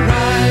road you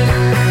ride.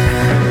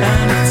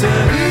 And it's a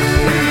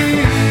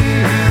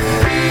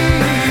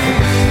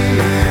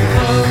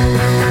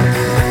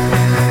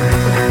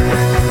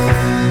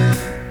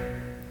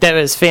That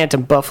was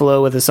Phantom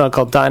Buffalo with a song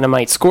called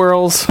Dynamite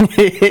Squirrels.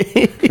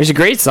 It's a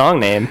great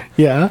song name.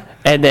 Yeah.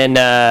 And then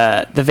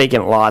The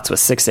Vacant Lots with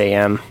 6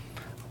 a.m.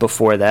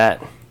 before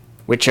that,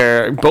 which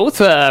are both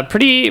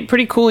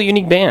pretty cool,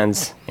 unique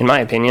bands, in my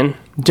opinion,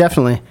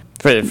 Definitely.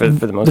 for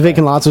the most The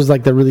Vacant part. Lots was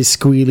like the really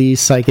squealy,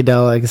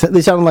 psychedelic.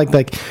 They sounded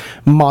like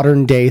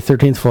modern day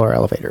 13th floor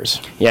elevators.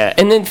 Yeah,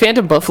 and then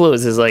Phantom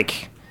Buffaloes is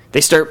like,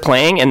 they start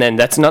playing, and then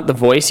that's not the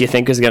voice you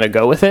think is going to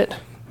go with it.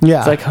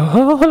 Yeah. It's like,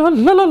 oh, la,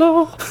 la, la,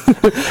 la.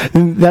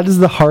 That is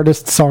the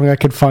hardest song I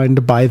could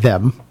find by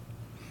them.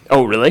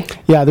 Oh, really?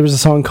 Yeah, there was a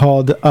song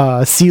called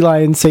Sea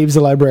Lion Saves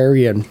the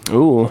Librarian,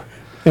 Ooh.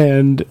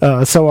 and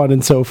so on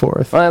and so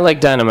forth. Well, I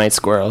like Dynamite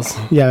Squirrels.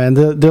 Yeah, and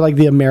they're like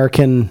the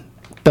American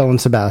Belle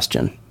and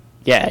Sebastian.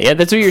 Yeah,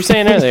 that's what you were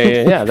saying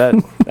earlier. Yeah,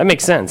 that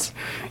makes sense.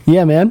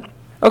 Yeah, man.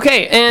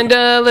 Okay, and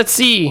let's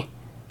see.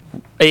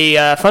 A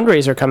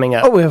fundraiser coming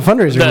up. Oh, we have a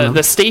fundraiser coming up.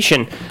 The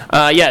station.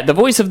 The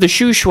Voice of the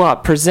Shoe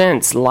Swap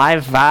presents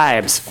Live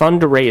Vibes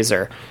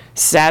fundraiser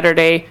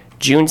Saturday,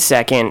 June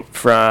 2nd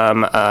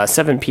from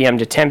 7 p.m.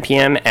 to 10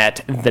 p.m.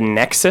 at The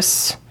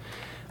Nexus.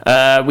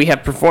 We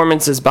have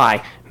performances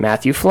by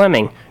Matthew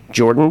Fleming,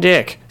 Jordan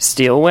Dick,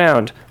 Steel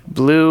Wound,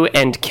 Blue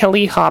and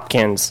Kelly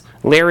Hopkins,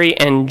 Larry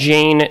and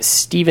Jane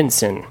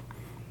Stevenson.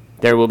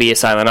 There will be a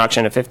silent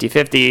auction of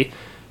 50-50,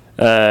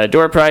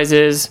 door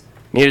prizes,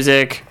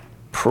 music,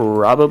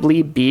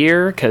 probably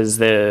beer, because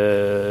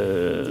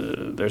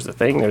there's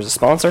a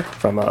sponsor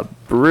from a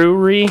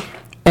brewery.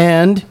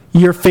 And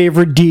your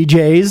favorite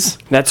DJs.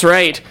 That's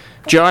right.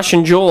 Josh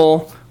and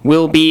Joel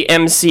will be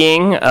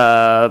emceeing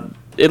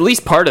at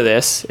least part of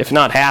this, if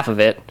not half of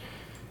it.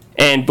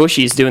 And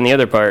Bushy's doing the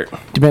other part.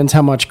 Depends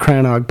how much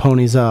Cranog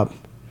ponies up.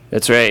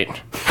 That's right.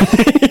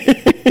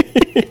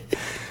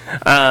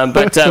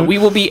 But we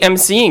will be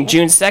emceeing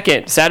June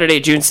 2nd, Saturday,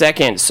 June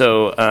 2nd.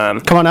 So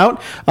Come on out.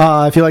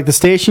 If you like the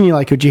station, you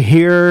like what you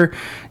hear,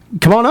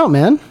 come on out,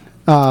 man.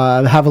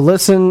 Have a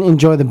listen,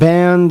 enjoy the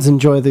bands,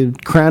 enjoy the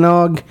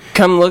Cranog.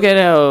 come look at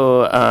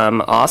how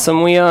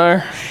awesome we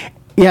are.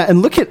 Yeah,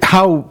 and look at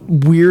how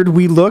weird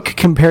we look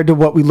compared to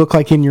what we look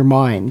like in your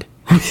mind.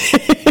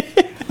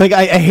 Like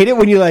I hate it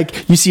when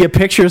you see a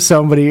picture of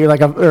somebody or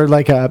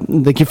like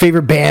your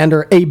favorite band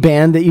or a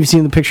band that you've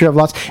seen the picture of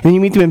lots, and then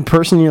you meet them in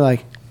person and you're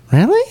like,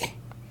 really?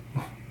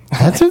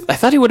 That's it? I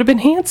thought he would have been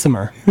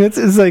handsomer.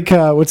 It's like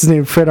what's his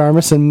name? Fred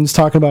Armisen is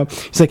talking about.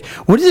 He's like,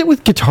 what is it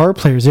with guitar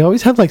players? They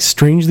always have like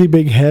strangely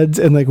big heads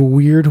and like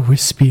weird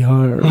wispy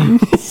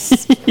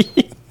arms.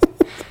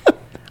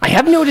 I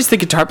have noticed the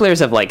guitar players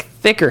have like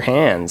thicker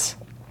hands.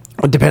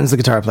 It depends the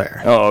guitar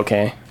player. Oh,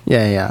 okay.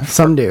 Yeah.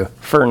 Some do.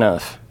 Fair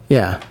enough.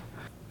 Yeah.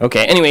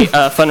 Okay, anyway,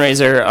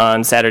 fundraiser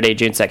on Saturday,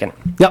 June 2nd.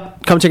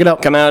 Yep. Come check it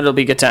out. Come out, it'll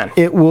be a good time.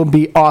 It will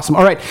be awesome.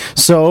 All right.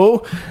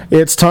 So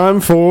it's time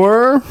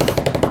for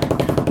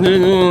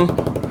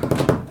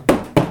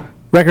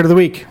Record of the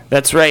Week.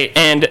 That's right.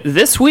 And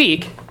this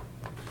week,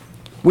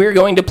 we're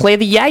going to play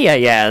the Yeah Yeah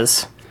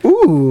Yeahs.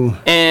 Ooh.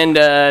 And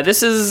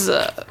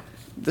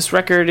this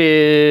record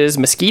is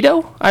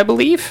Mosquito, I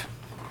believe.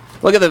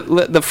 Look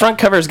at the front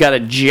cover's got a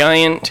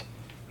giant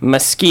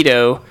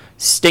mosquito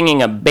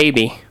stinging a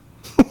baby.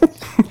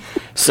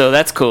 So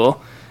that's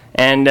cool.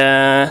 And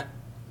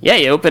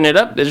you open it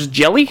up, there's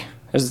jelly.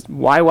 There's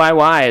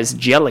YYY is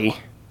jelly.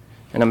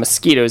 And a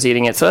mosquito's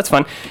eating it, so that's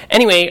fun.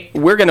 Anyway,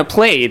 we're going to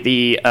play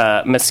the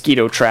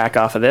mosquito track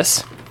off of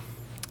this.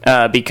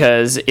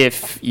 Because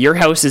if your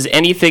house is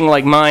anything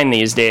like mine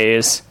these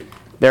days,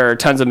 there are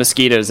tons of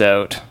mosquitoes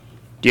out.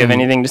 Do you have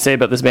anything to say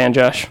about this band,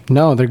 Josh?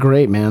 No, they're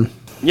great, man.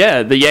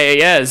 Yeah, the Yeah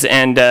Yeah Yeahs.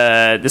 And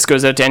this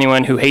goes out to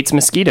anyone who hates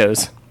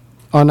mosquitoes.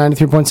 On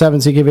 93.7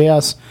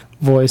 CKVS,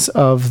 voice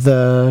of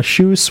the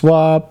Shoe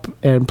Swap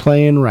and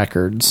playing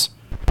records.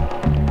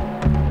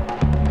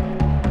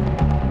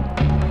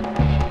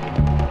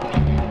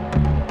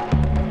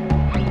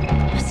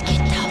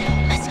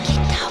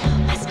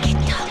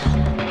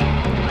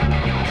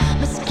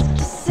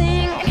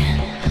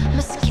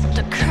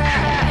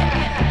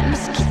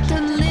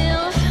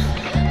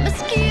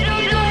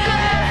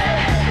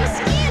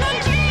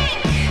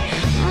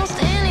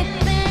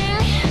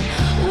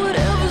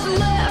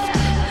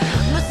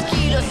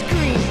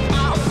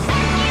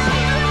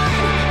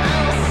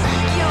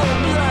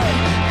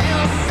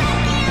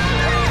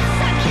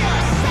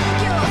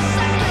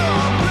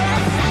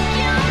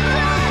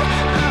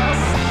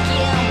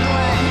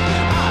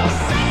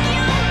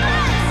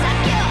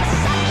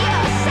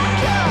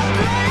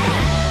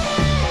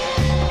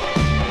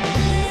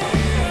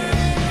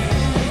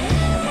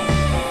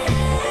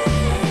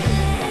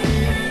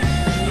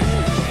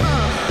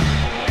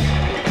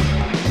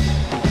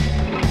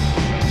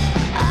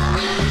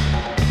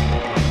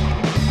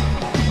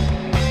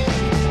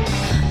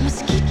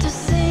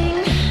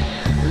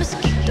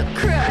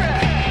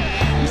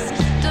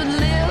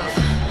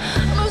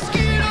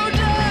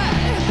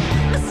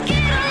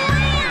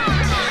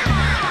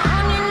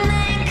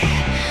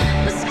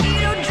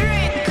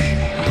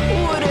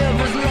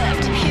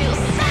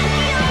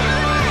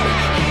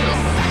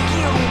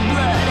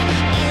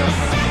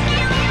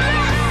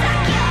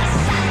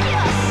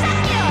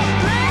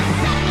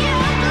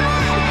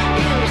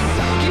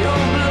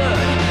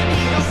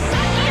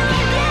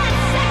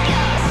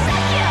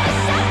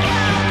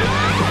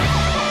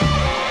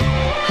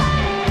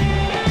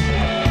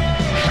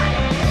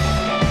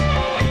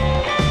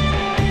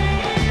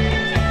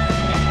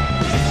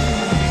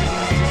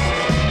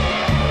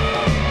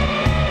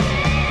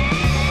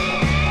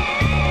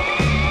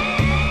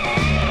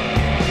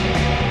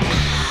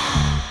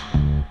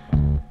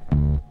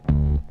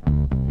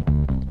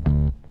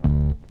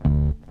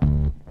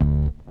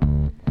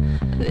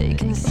 They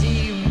can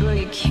see you, but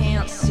you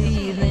can't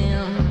see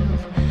them.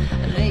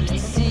 They can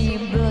see you,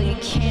 but you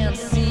can't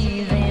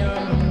see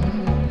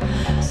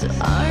them. So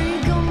are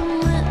you gonna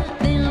let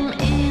them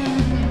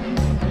in?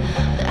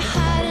 They're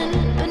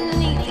hiding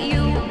beneath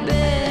your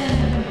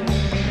bed,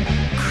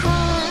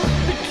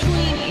 crawling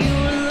between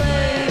your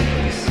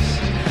legs.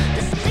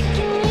 They're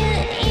sticking you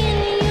in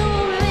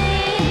your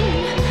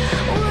vein.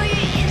 Were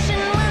you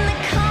itching when they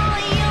call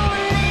your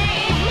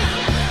name?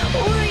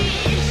 Were you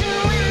itching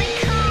when they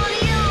call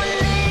your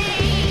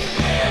name?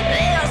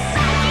 They'll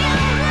suck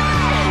your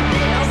blood.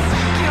 They'll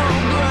suck your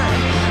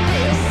blood.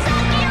 They'll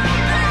suck your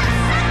blood.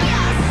 Suck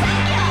your,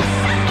 suck your,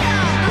 suck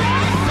your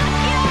blood.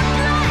 Suck your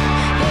blood.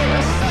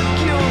 They'll suck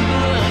your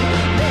blood.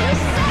 They'll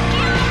suck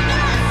your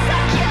blood.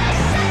 Suck your,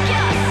 suck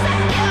your,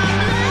 suck your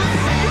blood.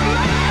 Suck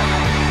your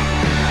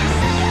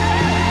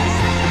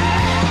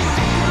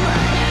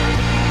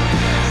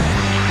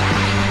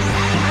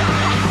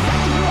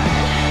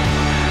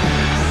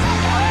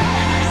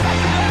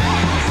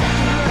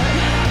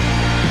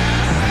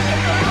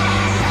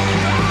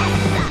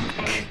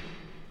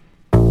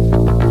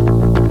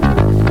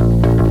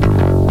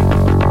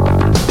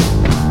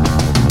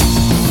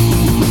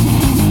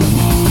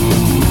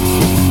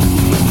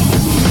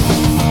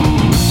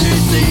You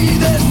see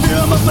there's fear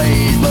on my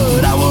face,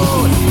 but I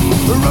won't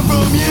run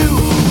from you.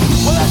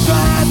 Well, I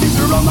tried, these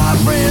are all my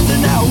friends,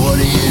 and now what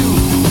are you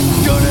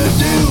gonna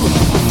do?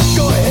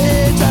 Go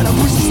ahead, try to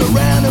push us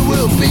around and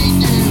we'll beat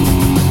you.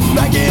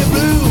 Black and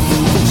blue,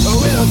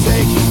 we don't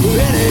take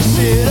any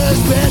shit,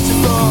 especially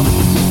from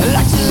the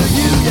likes of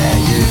you, yeah,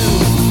 you.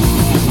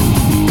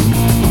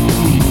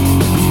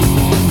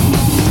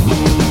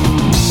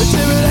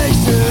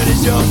 Intimidation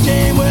is your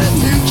game when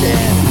you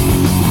can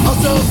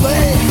also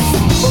play.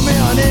 Put me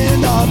on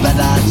in, all bad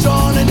lines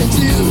drawn in the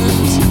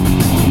tubes.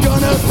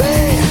 Gonna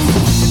pay.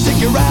 You think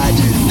you're right,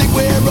 you think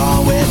we're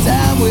wrong, when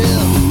time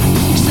will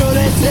show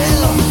they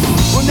tell.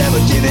 We'll never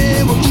give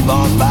in, we'll keep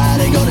on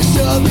fighting. Gonna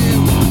shove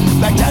you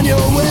back down your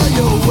well,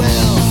 your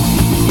well.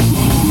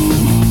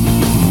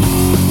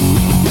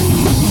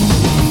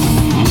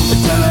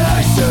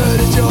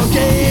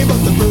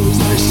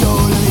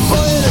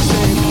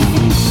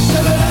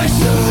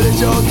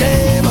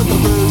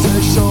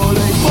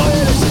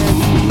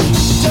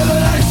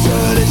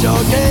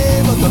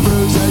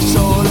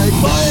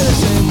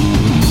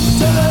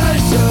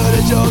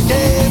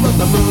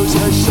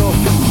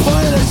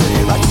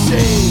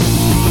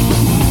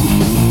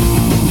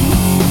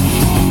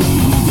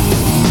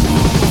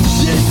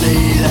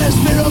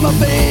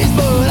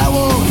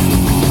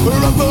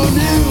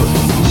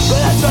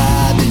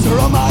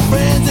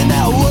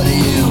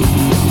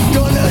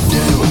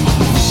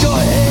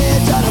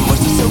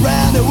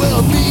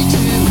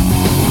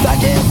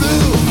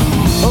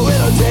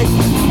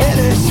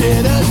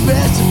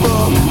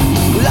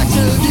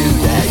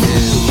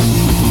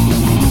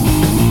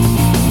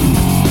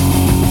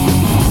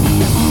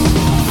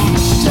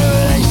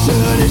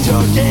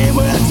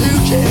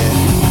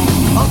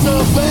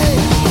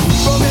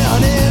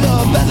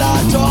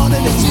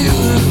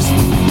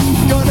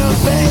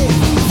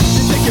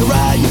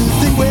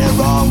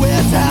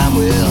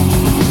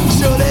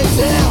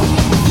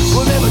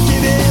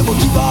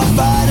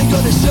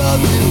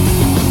 shove you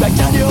back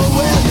down your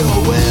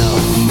well.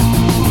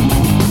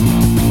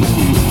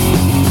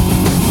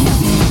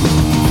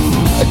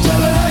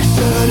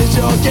 Termination is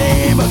your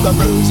game, but the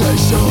bruiser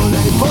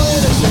surely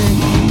poison.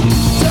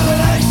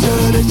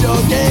 Termination is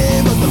your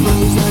game, but the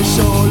bruiser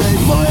surely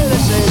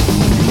poison.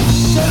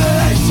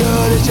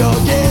 Termination is your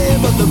game,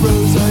 but the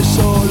bruiser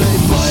surely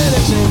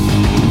poison.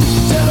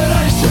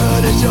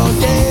 Termination is your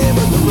game,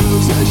 but the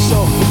bruiser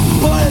surely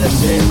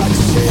poison. Like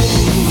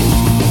sea.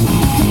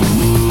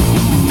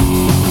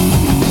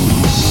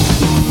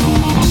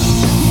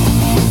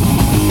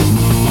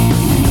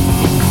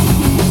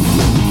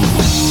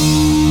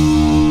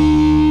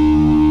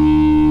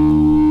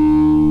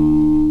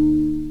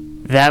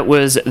 That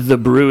was The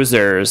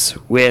Bruisers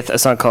with a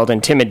song called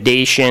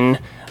Intimidation.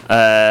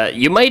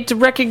 You might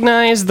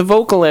recognize the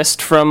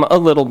vocalist from a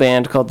little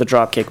band called the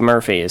Dropkick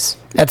Murphys.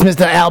 That's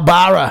Mr. Al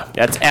Barra.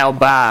 That's Al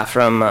Ba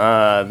from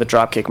the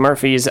Dropkick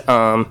Murphys.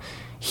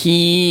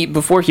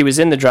 Before he was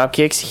in the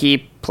Dropkicks, he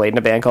played in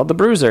a band called the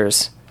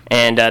Bruisers.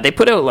 And they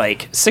put out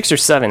like 6 or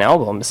 7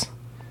 albums.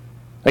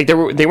 Like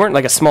they weren't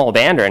like a small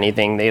band or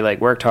anything. They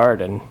like worked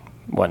hard and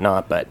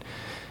whatnot, but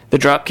the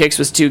Dropkicks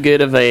was too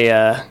good of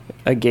a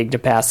gig to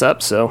pass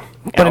up, so...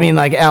 But I mean,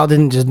 like, Al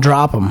didn't just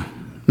drop them.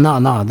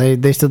 No,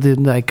 they still did,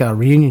 like,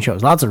 reunion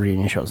shows. Lots of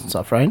reunion shows and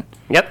stuff, right?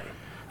 Yep.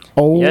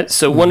 Oh, yeah,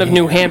 so one of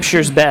New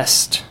Hampshire's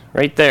best,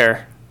 right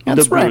there.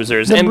 That's the right.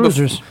 Bruisers. The and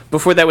Bruisers.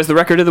 Before that was the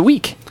record of the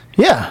week.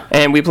 Yeah.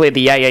 And we played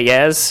the Yeah Yeah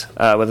Yeahs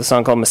with a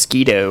song called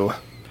Mosquito.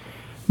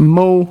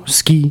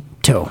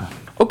 Mosquito.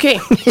 Okay.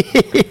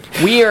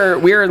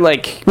 we're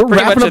like... We're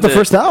pretty wrapping much up the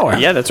first hour.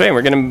 Yeah, that's right.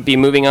 We're going to be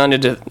moving on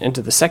into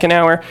the second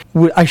hour.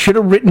 I should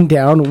have written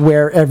down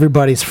where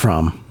everybody's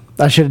from.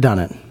 I should have done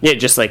it. Yeah,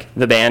 just like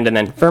the band and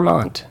then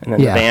Vermont, and then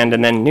the band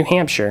and then New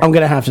Hampshire. I'm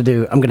gonna have to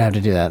do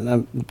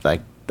that.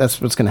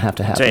 That's what's gonna have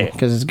to happen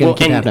because it's gonna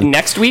keep happening.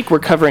 Next week we're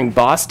covering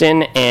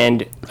Boston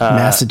and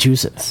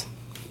Massachusetts.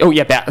 Oh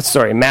yeah,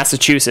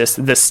 Massachusetts,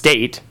 the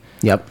state.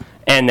 Yep.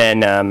 And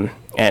then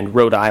and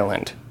Rhode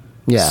Island.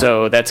 Yeah.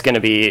 So that's going to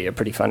be a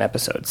pretty fun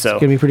episode. So it's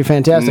going to be pretty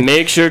fantastic.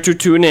 Make sure to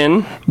tune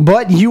in.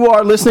 But you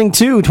are listening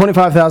to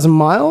 25,000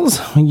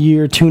 Miles.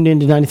 You're tuned in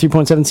to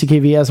 93.7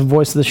 CKVS,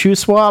 Voice of the Shoe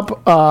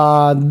Swap.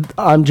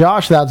 I'm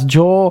Josh. That's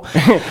Joel.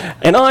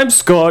 And I'm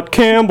Scott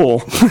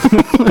Campbell.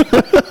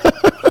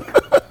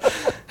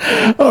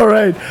 All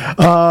right.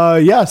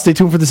 Stay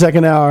tuned for the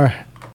second hour.